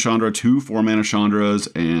 3-mana Chandra, 2 4-mana Chandras,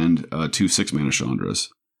 and 2 6-mana Chandras.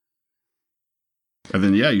 And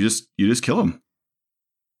then, yeah, you just kill them.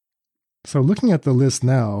 So looking at the list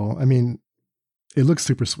now, I mean, it looks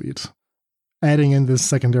super sweet. Adding in this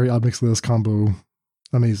secondary Ob Nixilis combo,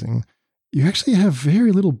 amazing. You actually have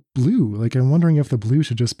very little blue. Like, I'm wondering if the blue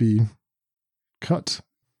should just be cut.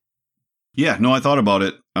 Yeah, no, I thought about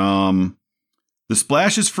it. The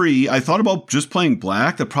splash is free. I thought about just playing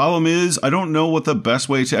black. The problem is I don't know what the best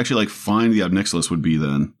way to actually, like, find the Ob Nixilis would be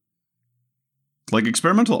then. Like,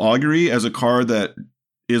 Experimental Augury as a card that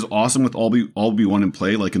is awesome with all be 1 in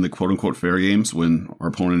play, like in the quote-unquote fair games when our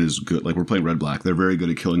opponent is good. Like, we're playing red-black. They're very good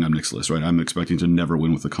at killing Ob Nixilis, right? I'm expecting to never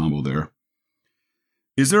win with the combo there.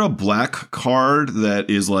 Is there a black card that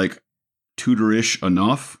is, like, tutor-ish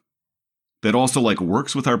enough that also, like,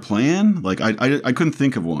 works with our plan? Like, I couldn't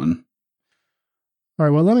think of one. All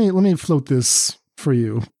right, well, let me float this for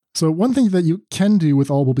you. So one thing that you can do with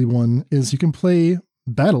All Will Be One is you can play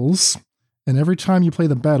battles, and every time you play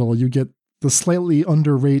the battle, you get the slightly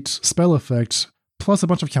underrate spell effect plus a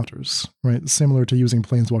bunch of counters, right? Similar to using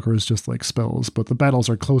Planeswalkers just like spells, but the battles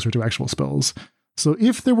are closer to actual spells. So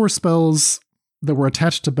if there were spells that were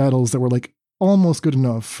attached to battles that were like almost good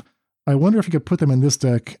enough, I wonder if you could put them in this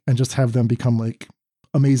deck and just have them become like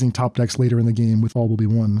amazing top decks later in the game with All Will Be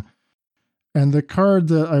One. And the card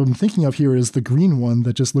that I'm thinking of here is the green one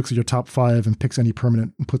that just looks at your top 5 and picks any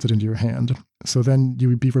permanent and puts it into your hand. So then you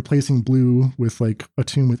would be replacing blue with like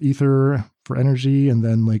Attune with Ether for energy, and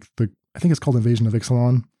then like I think it's called Invasion of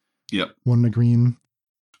Ixalan. Yep. One in the green.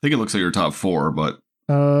 I think it looks like your top 4, but...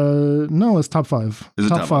 No, it's top 5. Is it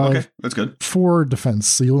top 5? Okay, that's good. 4 defense,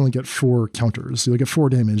 so you'll only get 4 counters. You'll get 4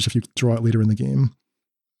 damage if you draw it later in the game.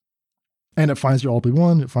 And it finds your All Be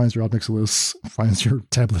One, it finds your Nixilis, finds your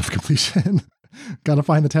Tablet of Completion. Gotta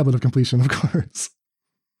find the Tablet of Completion, of course.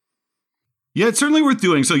 Yeah, it's certainly worth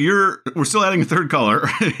doing. So we're still adding a third color,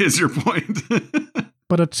 is your point.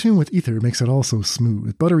 But Attune with Ether makes it also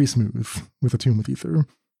smooth, buttery smooth with Attune with Ether.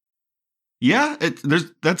 Yeah,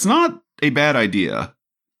 that's not a bad idea.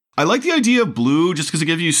 I like the idea of blue just because it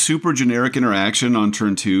gives you super generic interaction on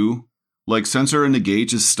turn 2. Like, Censor and Negate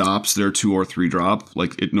just stops their 2 or 3 drop,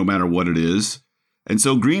 like, no matter what it is. And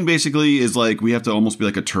so green basically is like, we have to almost be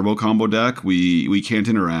like a turbo combo deck. We can't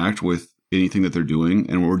interact with anything that they're doing,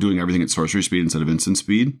 and we're doing everything at sorcery speed instead of instant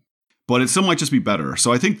speed. But it still might just be better.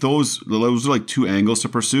 So I think those are like 2 angles to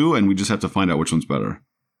pursue, and we just have to find out which one's better.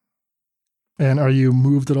 And are you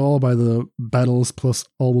moved at all by the battles plus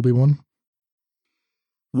All Will Be One?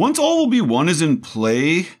 Once All Will Be One is in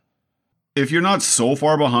play, if you're not so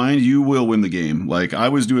far behind, you will win the game. Like, I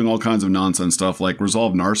was doing all kinds of nonsense stuff, like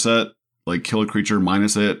resolve Narset, like kill a creature,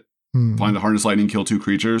 minus it, find the Harness Lightning, kill 2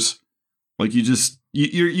 creatures. Like,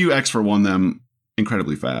 you X for 1 them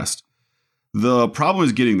incredibly fast. The problem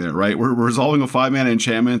is getting there, right? We're resolving a 5-mana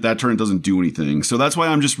enchantment. That turn doesn't do anything. So that's why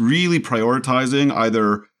I'm just really prioritizing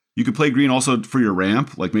either you could play green also for your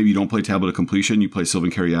ramp. Like, maybe you don't play Tablet of Completion, you play Sylvan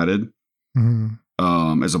Caryatid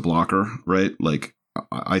as a blocker, right? Like,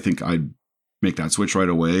 I think I'd make that switch right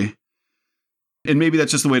away. And maybe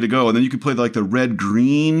that's just the way to go. And then you could play like the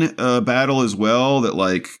red-green battle as well, that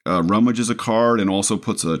like rummages a card and also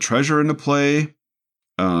puts a treasure into play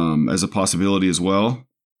as a possibility as well.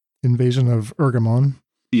 Invasion of Urgamon.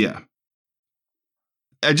 Yeah.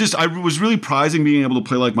 I was really prizing being able to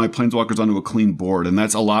play like my Planeswalkers onto a clean board, and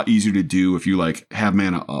that's a lot easier to do if you like have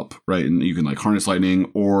mana up, right? And you can like Harness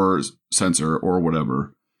Lightning or Censor or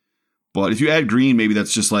whatever. But if you add green, maybe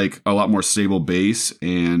that's just like a lot more stable base.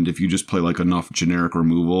 And if you just play like enough generic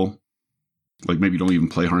removal, like maybe you don't even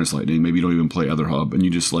play Harness Lightning, maybe you don't even play Other Hub, and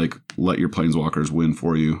you just like let your Planeswalkers win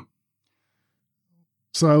for you.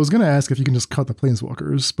 So I was going to ask if you can just cut the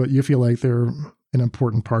Planeswalkers, but you feel like they're an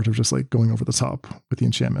important part of just like going over the top with the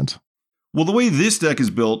enchantment. Well, the way this deck is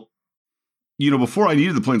built, before I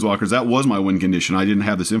needed the Planeswalkers, that was my win condition. I didn't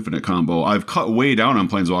have this infinite combo. I've cut way down on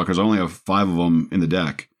Planeswalkers. I only have 5 of them in the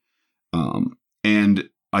deck. And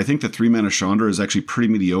I think the 3-mana Chandra is actually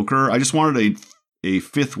pretty mediocre. I just wanted a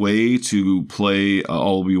 5th way to play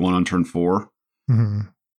All Will Be One on turn 4. Mm-hmm.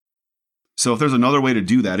 So if there's another way to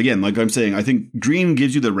do that, again, like I'm saying, I think green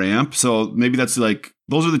gives you the ramp. So maybe that's like,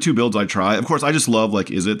 those are the 2 builds I try. Of course, I just love like,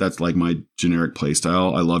 that's like my generic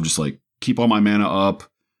playstyle. I love just like keep all my mana up.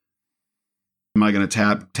 Am I going to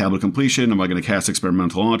tap Tablet of Completion? Am I going to cast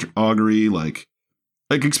Experimental Augury? Like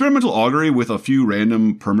Experimental Augury with a few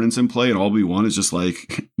random permanents in play and All Be One is just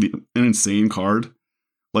like an insane card.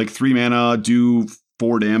 Like 3 mana, do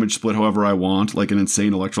 4 damage, split however I want, like an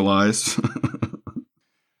insane Electrolyze.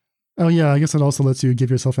 Oh yeah, I guess it also lets you give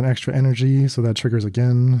yourself an extra energy, so that triggers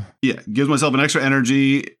again. Yeah, gives myself an extra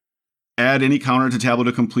energy, add any counter to Tablet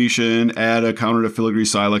of Completion, add a counter to Filigree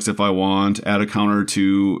Silex if I want, add a counter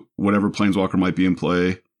to whatever Planeswalker might be in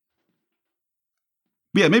play.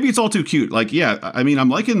 But yeah, maybe it's all too cute. Like, yeah, I mean, I'm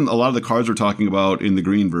liking a lot of the cards we're talking about in the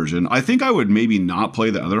green version. I think I would maybe not play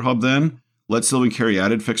the Other Hub then. Let Sylvan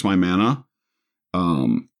Caryatid fix my mana.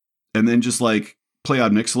 And then just like play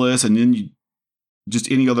out Nixilis, and then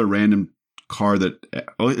just any other random card that...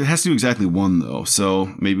 Well, it has to do exactly 1 though.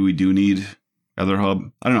 So maybe we do need Other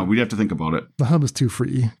Hub. I don't know. We'd have to think about it. The hub is too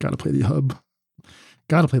free. Gotta play the hub.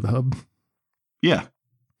 Gotta play the hub. Yeah.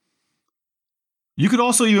 You could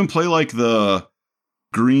also even play like the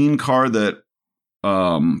green card that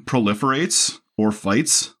proliferates or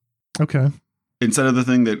fights. Okay. Instead of the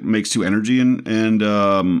thing that makes 2 energy and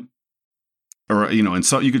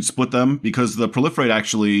so you could split them, because the proliferate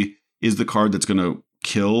actually is the card that's going to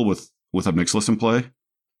kill with a Nixilis in play.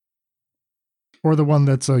 Or the one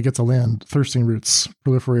that gets a land, Thirsting Roots,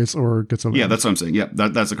 proliferates or gets a land. Yeah, that's what I'm saying. Yeah,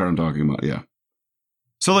 that's the card I'm talking about, yeah.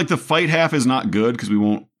 So, like, the fight half is not good because we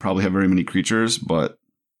won't probably have very many creatures, but...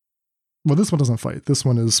 Well, this one doesn't fight. This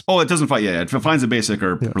one is... Oh, it doesn't fight, yeah. It finds a basic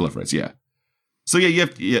or proliferates, yeah. So, yeah, you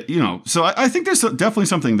have to, you know, so I think there's definitely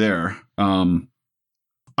something there.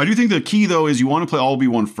 I do think the key, though, is you want to play all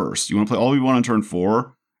B1 first. You want to play all B1 on turn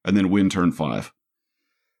 4 and then win turn 5.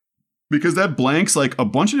 Because that blanks, like, a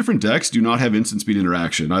bunch of different decks do not have instant speed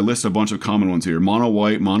interaction. I list a bunch of common ones here. Mono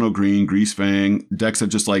white, mono green, Grease Fang, decks that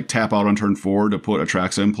just, like, tap out on turn 4 to put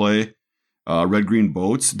Atraxa in play. Red green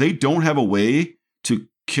boats. They don't have a way to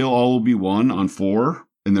kill all B1 on 4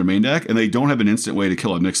 in their main deck, and they don't have an instant way to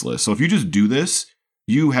kill a Nixilis. So if you just do this,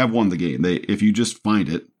 you have won the game. If you just find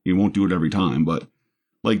it, you won't do it every time. But,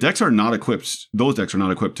 like, decks are not equipped. Those decks are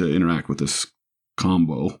not equipped to interact with this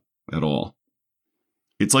combo at all.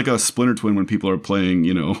 It's like a Splinter Twin when people are playing,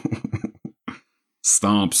 you know,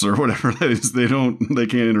 stomps or whatever that is. They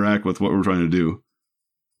can't interact with what we're trying to do.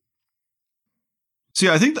 So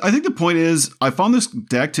yeah, I think the point is I found this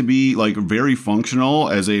deck to be like very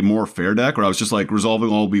functional as a more fair deck where I was just like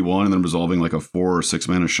resolving all B1 and then resolving like a 4 or 6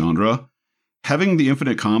 mana Chandra. Having the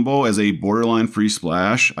infinite combo as a borderline free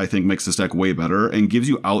splash, I think makes this deck way better and gives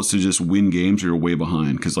you outs to just win games or you're way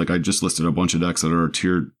behind. Because like I just listed a bunch of decks that are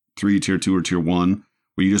tier 3, tier 2, or tier 1.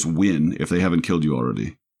 Where you just win if they haven't killed you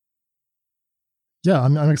already. Yeah,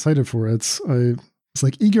 I'm excited for it. I was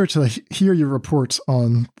like eager to hear your report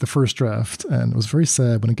on the first draft, and was very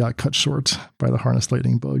sad when it got cut short by the Harness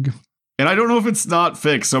Lightning bug. And I don't know if it's not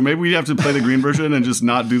fixed, so maybe we have to play the green version and just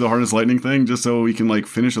not do the Harness Lightning thing, just so we can like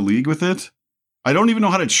finish a league with it. I don't even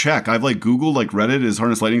know how to check. I've like Googled like Reddit, is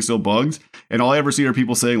Harness Lightning still bugged? And all I ever see are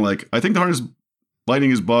people saying like, I think the Harness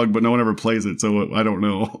Lightning is bugged, but no one ever plays it, so I don't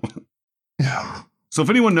know. Yeah. So if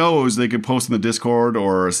anyone knows, they could post in the Discord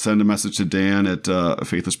or send a message to Dan at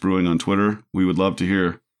Faithless Brewing on Twitter. We would love to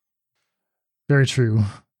hear. Very true.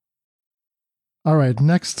 All right,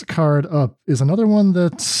 next card up is another one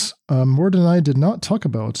that Mord and I did not talk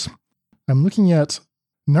about. I'm looking at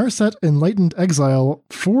Narset Enlightened Exile,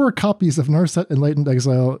 4 copies of Narset Enlightened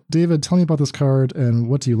Exile. David, tell me about this card and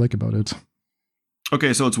what do you like about it?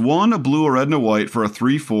 Okay, so it's 1, a blue, a red, and a white for a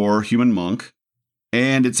 3/4 human monk.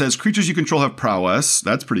 And it says creatures you control have prowess.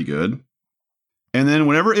 That's pretty good. And then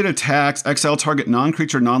whenever it attacks, exile target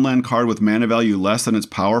non-creature, non-land card with mana value less than its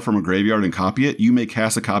power from a graveyard and copy it. You may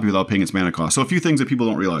cast a copy without paying its mana cost. So a few things that people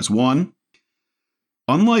don't realize. 1,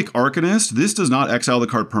 unlike Arcanist, this does not exile the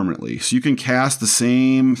card permanently. So you can cast the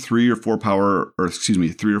same 3 or 4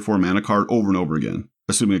 mana card over and over again,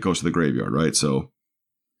 assuming it goes to the graveyard, right? So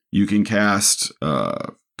you can cast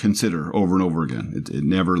Consider over and over again. It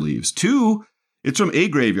never leaves. 2, it's from a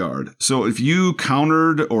graveyard. So if you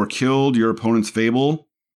countered or killed your opponent's Fable,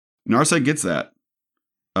 Narset gets that.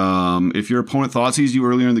 If your opponent Thoughtseize you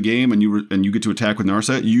earlier in the game and you get to attack with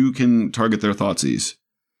Narset, you can target their Thoughtseize.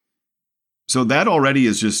 So that already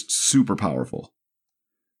is just super powerful.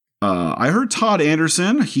 I heard Todd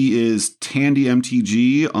Anderson, he is Tandy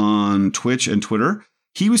MTG on Twitch and Twitter.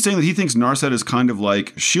 He was saying that he thinks Narset is kind of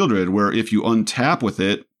like Shieldred, where if you untap with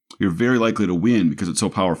it, you're very likely to win because it's so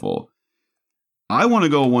powerful. I want to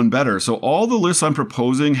go one better. So all the lists I'm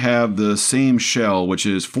proposing have the same shell, which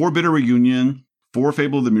is 4 Bitter Reunion, 4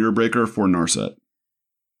 Fable of the Mirror Breaker, 4 Narset.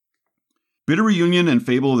 Bitter Reunion and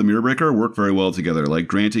Fable of the Mirror Breaker work very well together. Like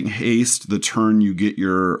granting haste the turn you get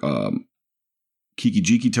your Kiki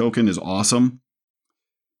Jiki token is awesome.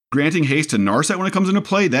 Granting haste to Narset when it comes into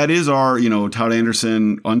play, that is our, Todd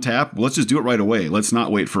Anderson untap. Let's just do it right away. Let's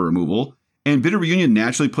not wait for removal. And Bitter Reunion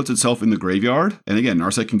naturally puts itself in the graveyard. And again,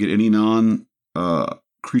 Narset can get any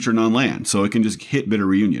creature non-land, so it can just hit Bitter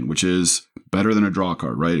Reunion, which is better than a draw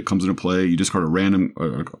card, right? It comes into play, you discard a random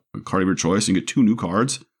card of your choice, you get 2 new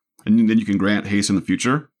cards, and then you can grant haste in the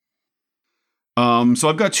future. So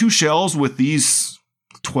I've got 2 shells with these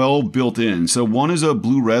 12 built in. So one is a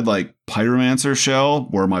blue-red like Pyromancer shell,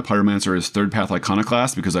 where my Pyromancer is 3rd Path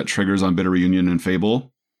Iconoclast because that triggers on Bitter Reunion and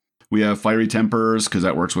Fable. We have Fiery Tempers because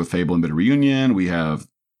that works with Fable and Bitter Reunion. We have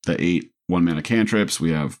the 8 1-mana cantrips.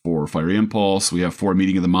 We have 4 Fiery Impulse. We have 4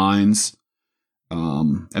 Meeting of the Minds.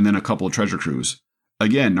 And then a couple of Treasure Cruise.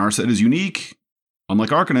 Again, Narset is unique.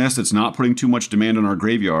 Unlike Arcanist, it's not putting too much demand on our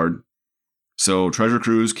graveyard. So Treasure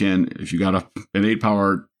Cruise can, if you got an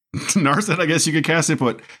 8-power Narset, I guess you could cast it,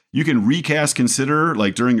 but you can recast Consider,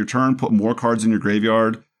 like during your turn, put more cards in your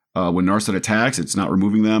graveyard. When Narset attacks, it's not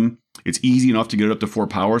removing them. It's easy enough to get it up to 4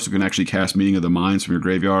 power, so you can actually cast Meeting of the Minds from your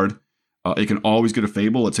graveyard. It can always get a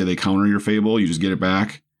Fable. Let's say they counter your Fable. You just get it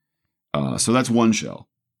back. So that's one shell.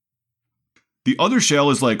 The other shell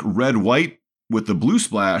is like red-white with the blue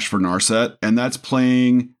splash for Narset, and that's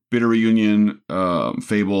playing Bitter Reunion,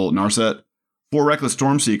 Fable, Narset. For Reckless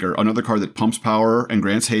Stormseeker, another card that pumps power and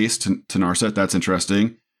grants haste to Narset. That's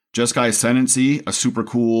interesting. Jeskai Ascendancy, a super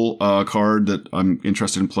cool card that I'm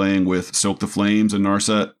interested in playing with Stoke the Flames and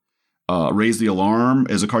Narset. Raise the Alarm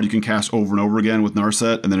is a card you can cast over and over again with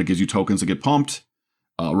Narset, and then it gives you tokens that get pumped.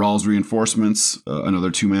 Rawl's Reinforcements,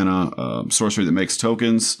 another 2-mana sorcery that makes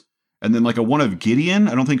tokens. And then like a 1 of Gideon.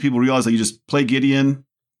 I don't think people realize that you just play Gideon,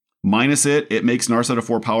 minus it makes Narset a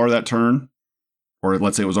 4 power that turn. Or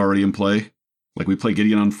let's say it was already in play. Like we play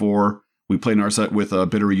Gideon on 4. We play Narset with a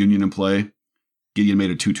Bitter Reunion in play. Gideon made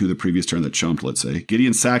a 2/2 the previous turn that chumped, let's say.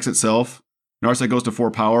 Gideon sacks itself. Narset goes to 4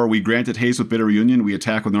 power. We grant it haste with Bitter Reunion. We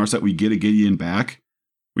attack with Narset. We get a Gideon back.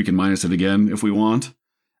 We can minus it again if we want.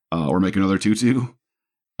 Or make another 2/2.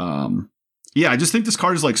 Yeah, I just think this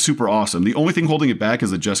card is like super awesome. The only thing holding it back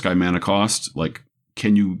is the Jeskai mana cost. Like,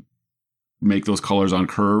 can you make those colors on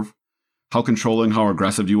curve? How controlling, how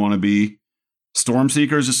aggressive do you want to be?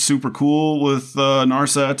 Stormseeker is just super cool with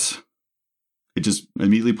Narset. It just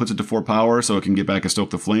immediately puts it to 4 power so it can get back a Stoke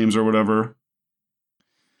the Flames or whatever.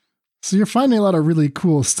 So you're finding a lot of really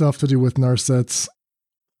cool stuff to do with Narsets.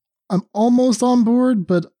 I'm almost on board,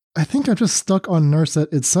 but I think I'm just stuck on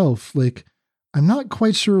Narset itself. Like, I'm not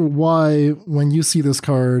quite sure why when you see this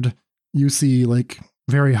card, you see like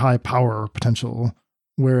very high power potential.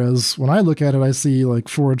 Whereas when I look at it, I see like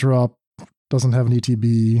 4-drop, doesn't have an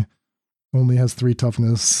ETB, only has 3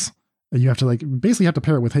 toughness. You have to like basically have to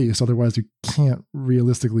pair it with haste, otherwise you can't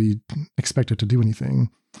realistically expect it to do anything.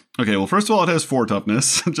 Okay, well, first of all, it has 4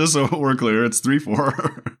 toughness, just so we're clear. It's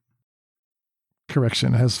 3/4.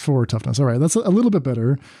 Correction, it has 4 toughness. All right, that's a little bit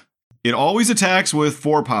better. It always attacks with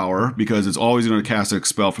 4 power because it's always going to cast a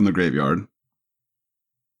spell from the graveyard.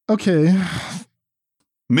 Okay.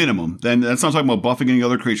 Minimum. Then that's not talking about buffing any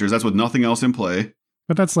other creatures. That's with nothing else in play.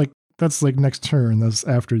 But that's like next turn. That's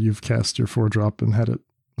after you've cast your 4-drop and had it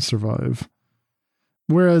survive.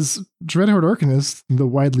 Whereas Dreadhorde Arcanist, the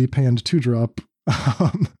widely panned 2-drop,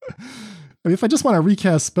 I mean, if I just want to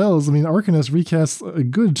recast spells, I mean, Arcanist recasts a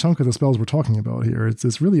good chunk of the spells we're talking about here.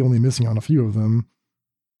 It's really only missing on a few of them.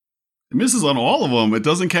 It misses on all of them. It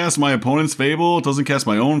doesn't cast my opponent's Fable. It doesn't cast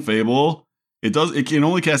my own Fable. It can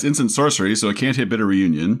only cast instant sorcery, so it can't hit Bitter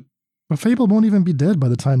Reunion. But Fable won't even be dead by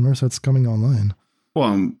the time Narset's coming online. Well,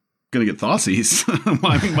 I'm going to get Thoughtseize.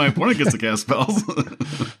 I mean, my opponent gets to cast spells.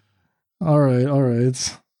 All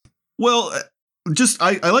right. Well,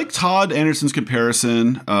 I like Todd Anderson's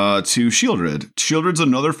comparison to Shieldred. Shieldred's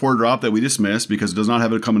another 4-drop that we dismissed because it does not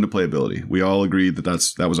have a come into playability. We all agreed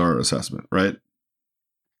that was our assessment, right?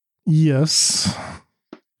 Yes.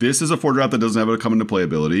 This is a 4-drop that doesn't have a come into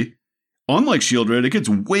playability. Unlike Shieldred, it gets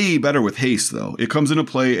way better with haste, though. It comes into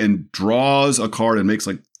play and draws a card and makes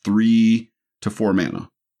like 3 to 4 mana.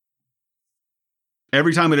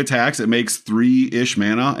 Every time it attacks, it makes 3-ish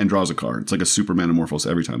mana and draws a card. It's like a super Manamorphose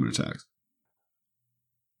every time it attacks.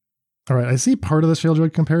 All right, I see part of the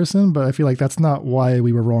Shieldred comparison, but I feel like that's not why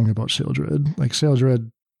we were wrong about Shieldred. Like,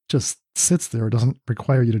 Shieldred just sits there. It doesn't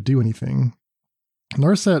require you to do anything.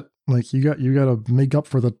 Narset, like, you got to make up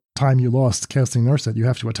for the time you lost casting Narset. You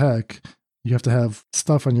have to attack. You have to have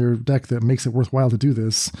stuff on your deck that makes it worthwhile to do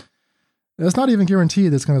this. It's not even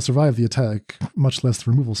guaranteed it's going to survive the attack, much less the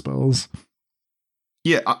removal spells.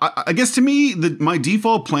 Yeah, I guess to me, my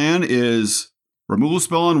default plan is removal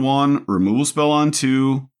spell on 1, removal spell on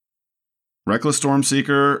 2, Reckless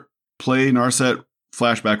Stormseeker, play Narset,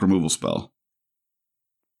 flashback removal spell.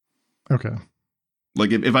 Okay.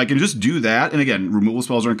 Like, if I can just do that, and again, removal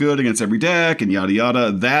spells aren't good against every deck, and yada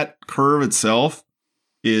yada, that curve itself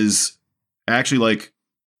is actually, like,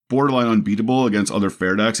 borderline unbeatable against other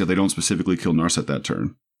fair decks if they don't specifically kill Narset that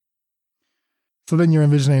turn. So then you're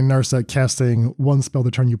envisioning Narset casting 1 spell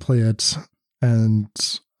the turn you play it, and,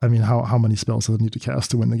 I mean, how many spells does it need to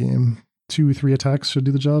cast to win the game? 2, 3 attacks should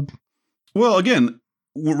do the job? Well, again,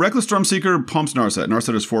 Reckless Stormseeker pumps Narset.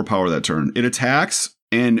 Narset has 4 power that turn. It attacks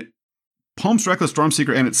and pumps Reckless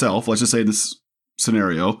Stormseeker and itself, let's just say in this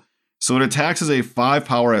scenario. So it attacks as a 5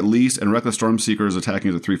 power at least, and Reckless Stormseeker is attacking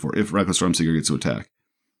as a 3/4 if Reckless Stormseeker gets to attack.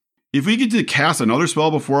 If we get to cast another spell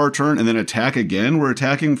before our turn and then attack again, we're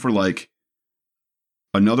attacking for like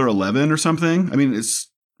another 11 or something. I mean,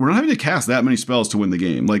 we're not having to cast that many spells to win the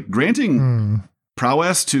game. Like, granting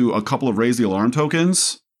prowess to a couple of Raise the Alarm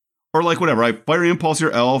tokens, or like whatever, I Fire Impulse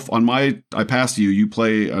your elf, I pass to you, you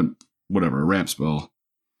play a ramp spell.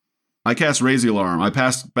 I cast Raise the Alarm. I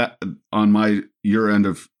pass back on your end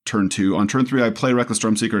of turn 2. On turn 3, I play Reckless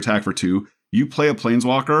Stormseeker, attack for 2. You play a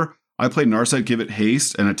Planeswalker. I play Narset, give it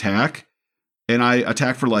haste and attack. And I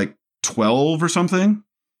attack for like 12 or something.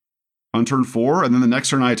 on turn 4, and then the next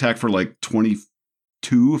turn I attack for like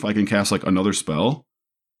 22 if I can cast like another spell.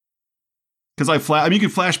 Because you can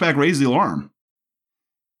flashback Raise the Alarm.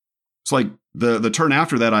 It's like the turn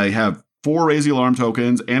after that I have 4 Raise the Alarm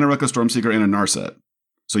tokens and a Reckless Stormseeker and a Narset.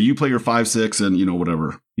 So you play your 5/6 and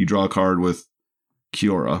whatever. You draw a card with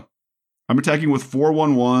Kiora. I'm attacking with 4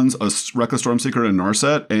 1/1s, a Reckless Stormseeker, and a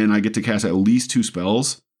Narset, and I get to cast at least 2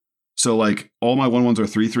 spells. So like all my 1/1s are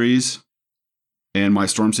 3/3s, and my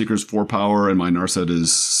Stormseeker is 4 power, and my Narset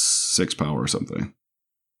is 6 power or something.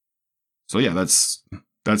 So yeah, that's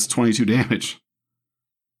 22 damage.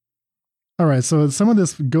 All right, so some of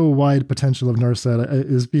this go wide potential of Narset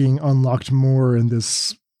is being unlocked more in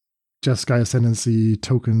this Jeskai Ascendancy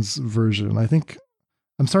tokens version. I think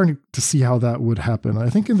I'm starting to see how that would happen. I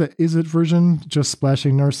think in the Is It version, just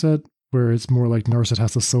splashing Narset, where it's more like Narset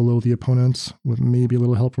has to solo the opponent with maybe a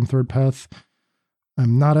little help from third path,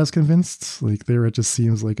 I'm not as convinced. Like there, it just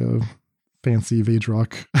seems like a fancy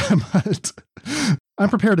Vaedrock, but I'm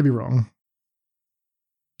prepared to be wrong.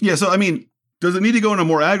 Yeah, so I mean, does it need to go in a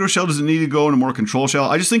more aggro shell? Does it need to go in a more control shell?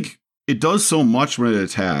 I just think it does so much when it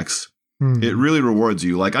attacks. It really rewards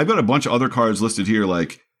you. Like I've got a bunch of other cards listed here.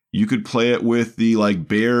 Like you could play it with the like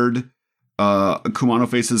Baird Kumano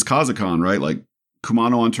faces Kazakhon, right? Like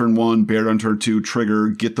Kumano on turn 1, Baird on turn 2, trigger,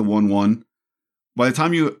 get the 1/1. By the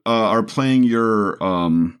time you are playing your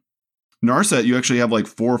Narset, you actually have like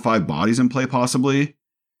 4 or 5 bodies in play possibly.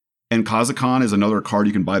 And Kazakhon is another card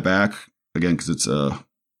you can buy back, again, because it's a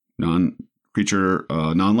non-creature,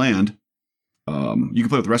 non-land. You can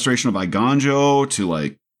play with Restoration of Iganjo to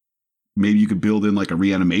like, maybe you could build in like a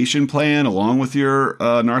reanimation plan along with your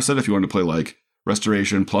Narset if you want to play like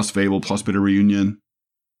Restoration plus Fable plus Bitter Reunion.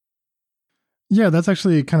 Yeah, that's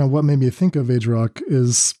actually kind of what made me think of Vaedrock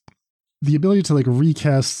is the ability to like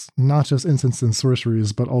recast not just instants and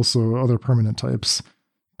sorceries, but also other permanent types.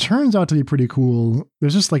 Turns out to be pretty cool.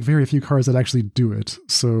 There's just like very few cards that actually do it.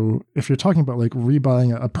 So if you're talking about like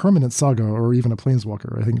rebuying a permanent Saga or even a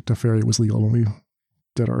Planeswalker, I think Teferi was legal when we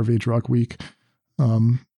did our Vaedrock week.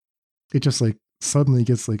 It just like suddenly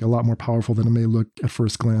gets like a lot more powerful than it may look at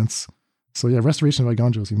first glance. So yeah, Restoration of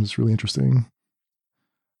Iganjo seems really interesting.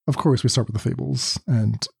 Of course, we start with the Fables.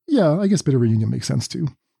 And yeah, I guess Bitter Reunion makes sense too.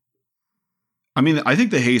 I mean, I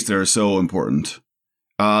think the haste there is so important.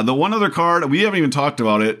 The one other card, we haven't even talked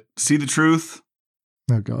about it. See the Truth.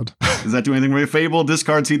 Oh, God. Does that do anything for Fable?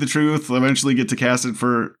 Discard See the Truth. Eventually get to cast it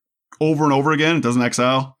for over and over again. It doesn't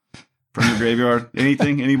exile from your graveyard.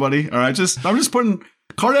 Anything? Anybody? All right. I'm just putting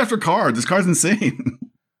card after card. This card's insane.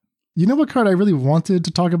 You know what card I really wanted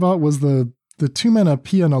to talk about was the 2-mana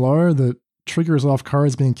PNLR that triggers off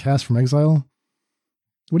cards being cast from exile.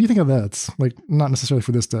 What do you think of that? Like, not necessarily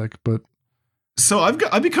for this deck, but... So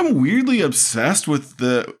I've become weirdly obsessed with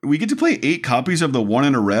we get to play 8 copies of the 1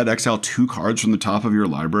 in a red, exile 2 cards from the top of your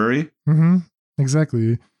library. Mm-hmm.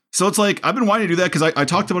 Exactly. So it's like, I've been wanting to do that because I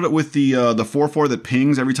talked about it with the 4/4 that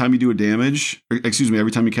pings every time you do a damage. Every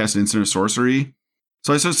time you cast an instant or sorcery.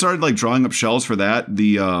 So I started like drawing up shells for that.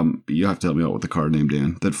 You have to help me out with the card name,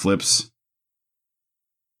 Dan, that flips.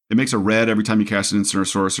 It makes a red every time you cast an instant or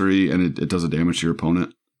sorcery, and it does a damage to your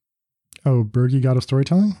opponent. Oh, Bergie God of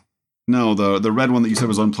Storytelling? No, the red one that you said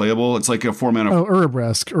was unplayable. It's like a 4-mana. Oh,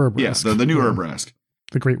 Urborg. Yeah, the new Urborg.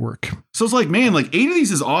 The great work. So it's like, man, like 8 of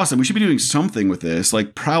these is awesome. We should be doing something with this.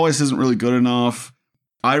 Like prowess isn't really good enough.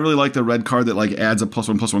 I really like the red card that like adds a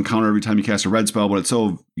 +1/+1 counter every time you cast a red spell, but it's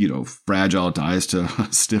so, fragile it dies to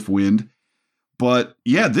stiff wind. But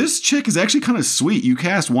yeah, this chick is actually kind of sweet. You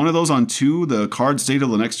cast one of those on 2, the card stay till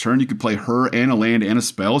the next turn. You could play her and a land and a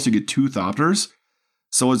spell, so you get 2 Thopters.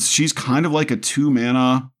 So she's kind of like a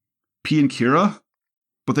 2-mana P and Kira,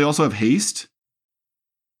 but they also have haste.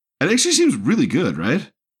 It actually seems really good,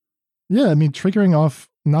 right? Yeah, I mean, triggering off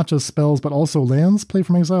not just spells, but also lands played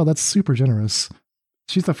from exile, that's super generous.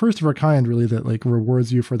 She's the first of her kind, really, that like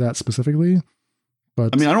rewards you for that specifically.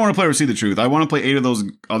 But I mean, I don't want to play See the Truth. I want to play 8 of those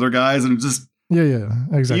other guys, and just... Yeah,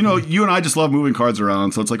 exactly. You and I just love moving cards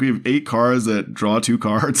around, so it's like we have 8 cards that draw 2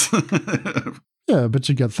 cards. Yeah, but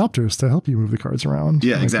you get Thopters to help you move the cards around.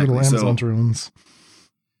 Yeah, like exactly. Little Amazon drones.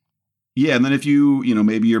 Yeah, and then if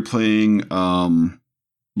maybe you're playing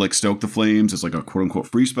like Stoke the Flames, it's like a quote unquote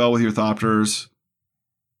free spell with your Thopters.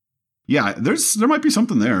 Yeah, there might be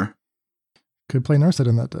something there. Could play Narset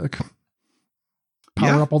in that deck.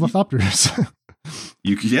 Power up all the Thopters.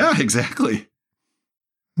 Yeah, exactly.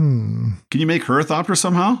 Can you make her a Thopter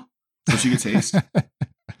somehow? So she gets haste?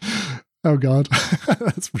 Oh, God.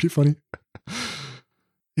 That's pretty funny.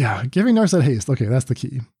 Yeah, giving Narset haste. Okay, that's the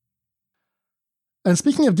key. And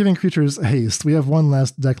speaking of giving creatures haste, we have one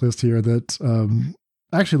last deck list here that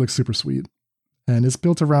actually looks super sweet. And it's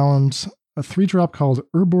built around a 3-drop called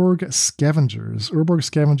Urborg Scavengers. Urborg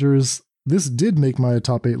Scavengers, this did make my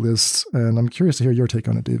top 8 list, and I'm curious to hear your take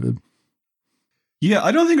on it, David. Yeah,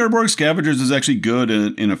 I don't think Urborg Scavengers is actually good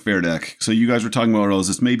in a fair deck. So you guys were talking about, is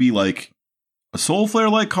this maybe like a Soul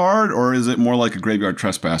Flare-like card, or is it more like a Graveyard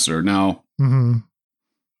Trespasser? Now, I'm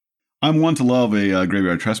one to love a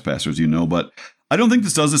Graveyard Trespasser, as you know, but I don't think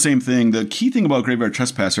this does the same thing. The key thing about Graveyard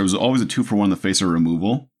Trespasser was always a 2-for-1 in the face of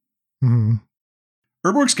removal.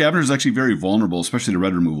 Urborg Scavenger is actually very vulnerable, especially to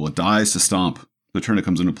red removal. It dies to stomp the turn it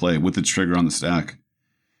comes into play with its trigger on the stack.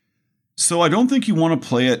 So I don't think you want to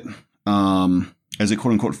play it as a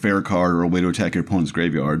quote-unquote fair card or a way to attack your opponent's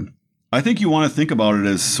graveyard. I think you want to think about it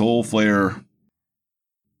as Soul Flare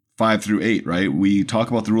 5 through 8, right? We talk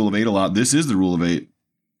about the rule of 8 a lot. This is the rule of 8.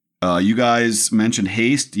 You guys mentioned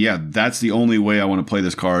haste. Yeah, that's the only way I want to play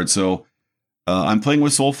this card. So I'm playing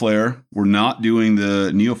with Soul Flare. We're not doing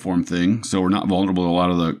the Neoform thing, so we're not vulnerable to a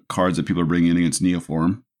lot of the cards that people are bringing in against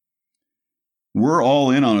Neoform. We're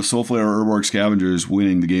all in on a Soul Flare or Urborg Scavengers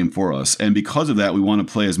winning the game for us. And because of that, we want to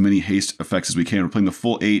play as many haste effects as we can. We're playing the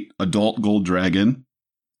full 8 Adult Gold Dragon,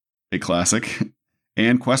 a classic,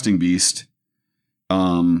 and Questing Beast.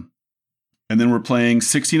 And then we're playing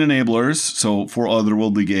 16 Enablers, so 4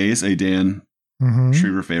 Otherworldly Gaze, a Dan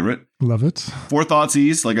Shriver favorite. Love it. 4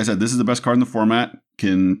 Thoughtseize. Like I said, this is the best card in the format.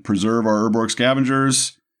 Can preserve our Urborg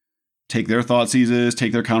Scavengers, take their Thoughtseizes,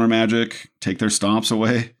 take their counter magic, take their stomps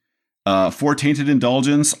away. 4 Tainted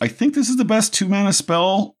Indulgence. I think this is the best 2-mana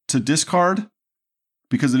spell to discard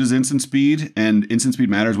because it is instant speed, and instant speed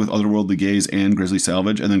matters with Otherworldly Gaze and Grisly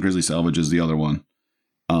Salvage, and then Grisly Salvage is the other one.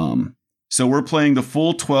 So we're playing the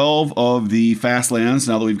full 12 of the fast lands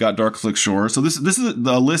now that we've got Darkslick Shore. So this is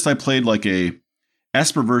the list I played like a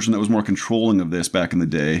Esper version that was more controlling of this back in the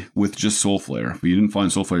day with just Soul Flare. If you didn't find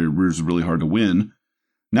Soul Flare, it was really hard to win.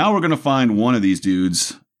 Now we're going to find one of these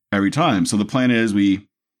dudes every time. So the plan is we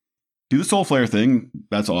do the Soul Flare thing.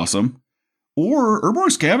 That's awesome. Or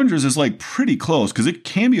Urborg Scavengers is like pretty close because it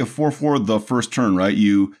can be a 4/4 the first turn, right?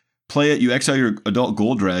 You play it, you exile your Adult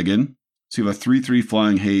Gold Dragon. So you have a 3/3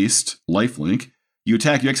 flying haste, lifelink. You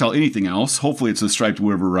attack, you exile anything else. Hopefully it's a Striped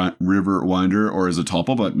River Winder or is a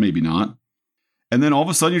Topple, but maybe not. And then all of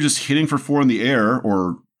a sudden you're just hitting for 4 in the air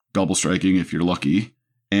or double striking if you're lucky.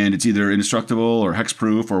 And it's either indestructible or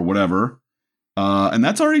hexproof or whatever. And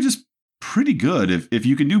that's already just pretty good. If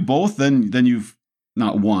you can do both, then you've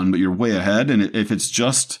not won, but you're way ahead. And if it's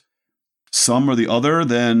just some or the other,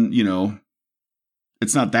 then,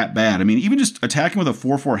 it's not that bad. I mean, even just attacking with a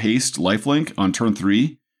 4/4 haste lifelink on turn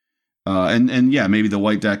 3, and yeah, maybe the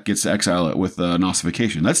white deck gets to exile it with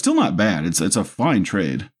Nosification. That's still not bad. It's a fine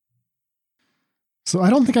trade. So I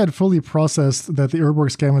don't think I'd fully processed that the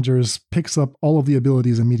Urborg Scavengers picks up all of the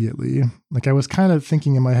abilities immediately. Like I was kind of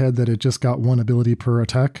thinking in my head that it just got 1 ability per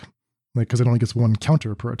attack, like because it only gets 1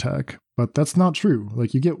 counter per attack. But that's not true.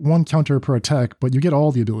 Like you get 1 counter per attack, but you get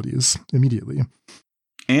all the abilities immediately.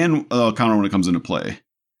 And counter when it comes into play.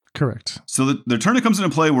 Correct. So the turn it comes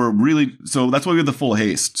into play, so that's why we have the full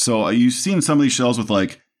haste. So you've seen some of these shells with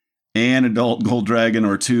like an Adult Gold Dragon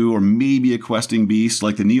or 2, or maybe a Questing Beast,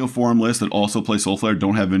 like the Neoform list that also play Soul Flare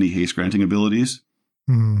don't have any haste granting abilities.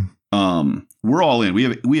 We're all in. We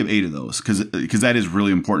have 8 of those because that is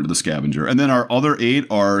really important to the Scavenger. And then our other 8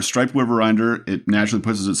 are Striped River. It naturally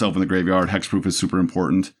puts itself in the graveyard. Hexproof is super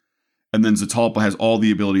important. And then Zetalpa has all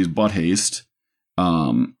the abilities but haste.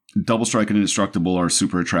 Double Strike and Indestructible are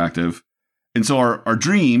super attractive. And so our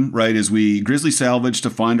dream, right, is we Grisly Salvage to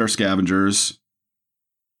find our Scavengers.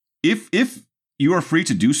 If you are free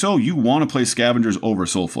to do so, you want to play Scavengers over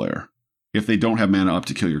Soul Flare. If they don't have mana up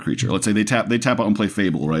to kill your creature. Let's say they tap out and play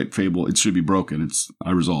Fable, right? Fable, it should be broken.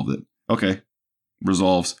 I resolved it. Okay.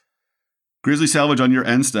 Resolves. Grisly Salvage on your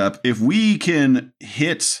end step. If we can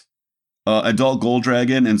hit Adult Gold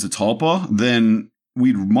Dragon and Zetalpa, then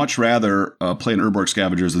we'd much rather play an Urborg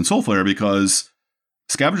Scavengers than Soul Flare because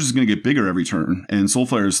Scavengers is going to get bigger every turn, and Soul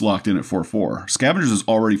Flare is locked in at 4/4. Scavengers is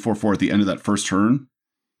already 4/4 at the end of that first turn,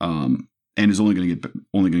 and is only going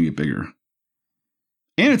to get bigger.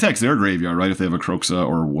 And attacks their graveyard, right? If they have a Kroxa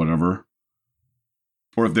or whatever,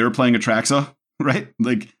 or if they're playing Atraxa, right?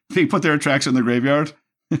 Like they put their Atraxa in their graveyard,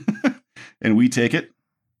 and we take it.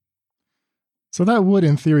 So that would,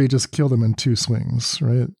 in theory, just kill them in 2 swings,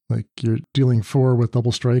 right? Like you're dealing 4 with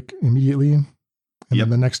Double Strike immediately, and then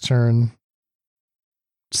the next turn,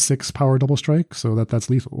 6 power Double Strike, so that's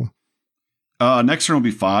lethal. Next turn will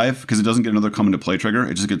be 5 because it doesn't get another come into play trigger.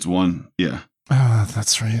 It just gets 1. Yeah.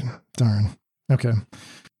 That's right. Darn. Okay.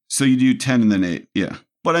 So you do 10 and then 8. Yeah.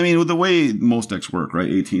 But I mean, with the way most decks work, right?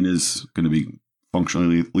 18 is going to be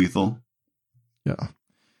functionally lethal. Yeah.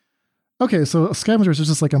 Okay, so Scavengers is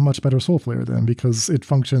just like a much better Soul Flare then, because it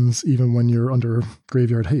functions even when you're under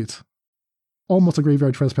Graveyard Hate. Almost a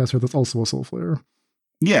Graveyard Trespasser that's also a Soul Flare.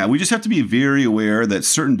 Yeah, we just have to be very aware that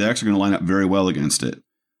certain decks are going to line up very well against it.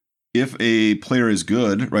 If a player is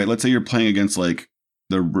good, right, let's say you're playing against like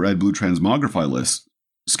the red-blue Transmogrify list,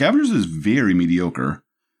 Scavengers is very mediocre.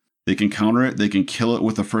 They can counter it, they can kill it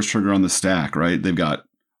with the first trigger on the stack, right? They've got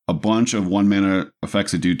a bunch of 1-mana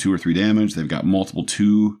effects that do 2 or 3 damage. They've got multiple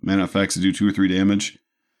 2-mana effects that do 2 or 3 damage.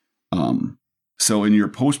 So in your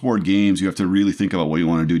post-board games, you have to really think about what you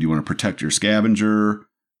want to do. Do you want to protect your Scavenger? Do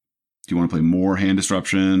you want to play more Hand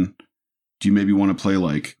Disruption? Do you maybe want to play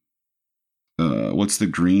like, what's the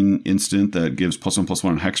green instant that gives +1/+1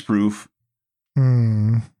 on Hexproof?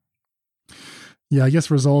 Yeah, I guess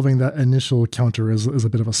resolving that initial counter is a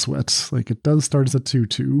bit of a sweat. Like, it does start as a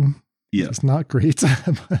 2/2. Yeah. It's not great,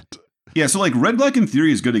 but... Yeah, so like red-black in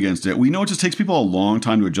theory is good against it. We know it just takes people a long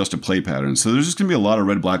time to adjust to play patterns. So there's just going to be a lot of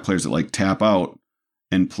red-black players that like tap out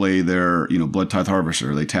and play their, Blood Tithe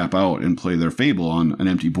Harvester. They tap out and play their Fable on an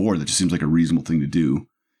empty board. That just seems like a reasonable thing to do.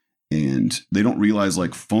 And they don't realize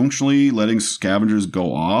like functionally letting Scavengers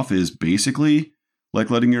go off is basically like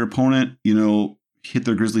letting your opponent, hit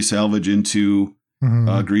their Grizzly Salvage into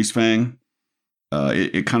Greasefang.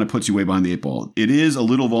 It kind of puts you way behind the 8 ball. It is a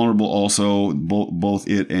little vulnerable also. Both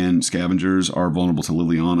it and Scavengers are vulnerable to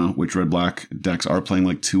Liliana, which red-black decks are playing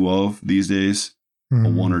like 2 of these days. A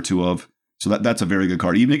 1 or 2 of. So that's a very good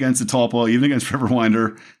card. Even against the Talpa, even against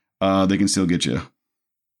Riverwinder, they can still get you.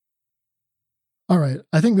 All right.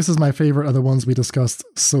 I think this is my favorite of the ones we discussed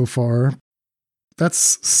so far.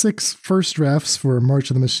 That's 6 first drafts for March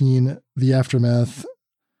of the Machine, The Aftermath.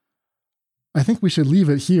 I think we should leave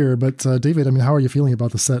it here, but David, how are you feeling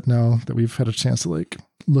about the set now that we've had a chance to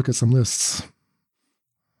look at some lists?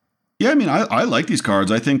 Yeah, I like these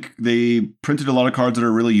cards. I think they printed a lot of cards that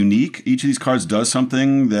are really unique. Each of these cards does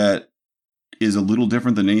something that is a little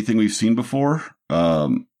different than anything we've seen before.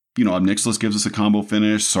 Nixilis gives us a combo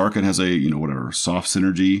finish. Sarkhan has a, soft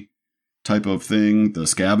synergy type of thing. The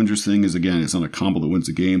Scavengers thing is, again, it's not a combo that wins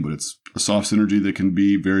the game, but it's a soft synergy that can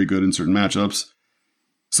be very good in certain matchups.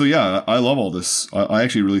 So yeah, I love all this. I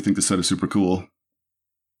actually really think this set is super cool.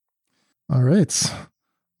 All right.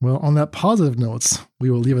 Well, on that positive notes, we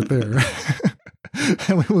will leave it there.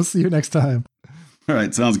 And we will see you next time. All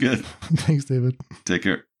right, sounds good. Thanks, David. Take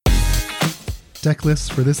care. Deck lists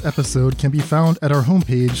for this episode can be found at our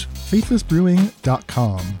homepage,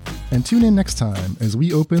 faithlessbrewing.com. And tune in next time as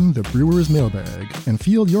we open the Brewer's Mailbag and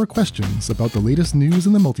field your questions about the latest news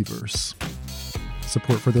in the multiverse.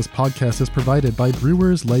 Support for this podcast is provided by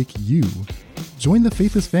brewers like you. Join the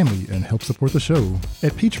Faithless family and help support the show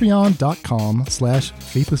at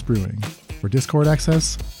patreon.com/faithlessbrewing for Discord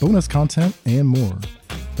access, bonus content, and more.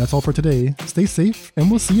 That's all for today. Stay safe, and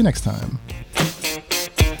we'll see you next time.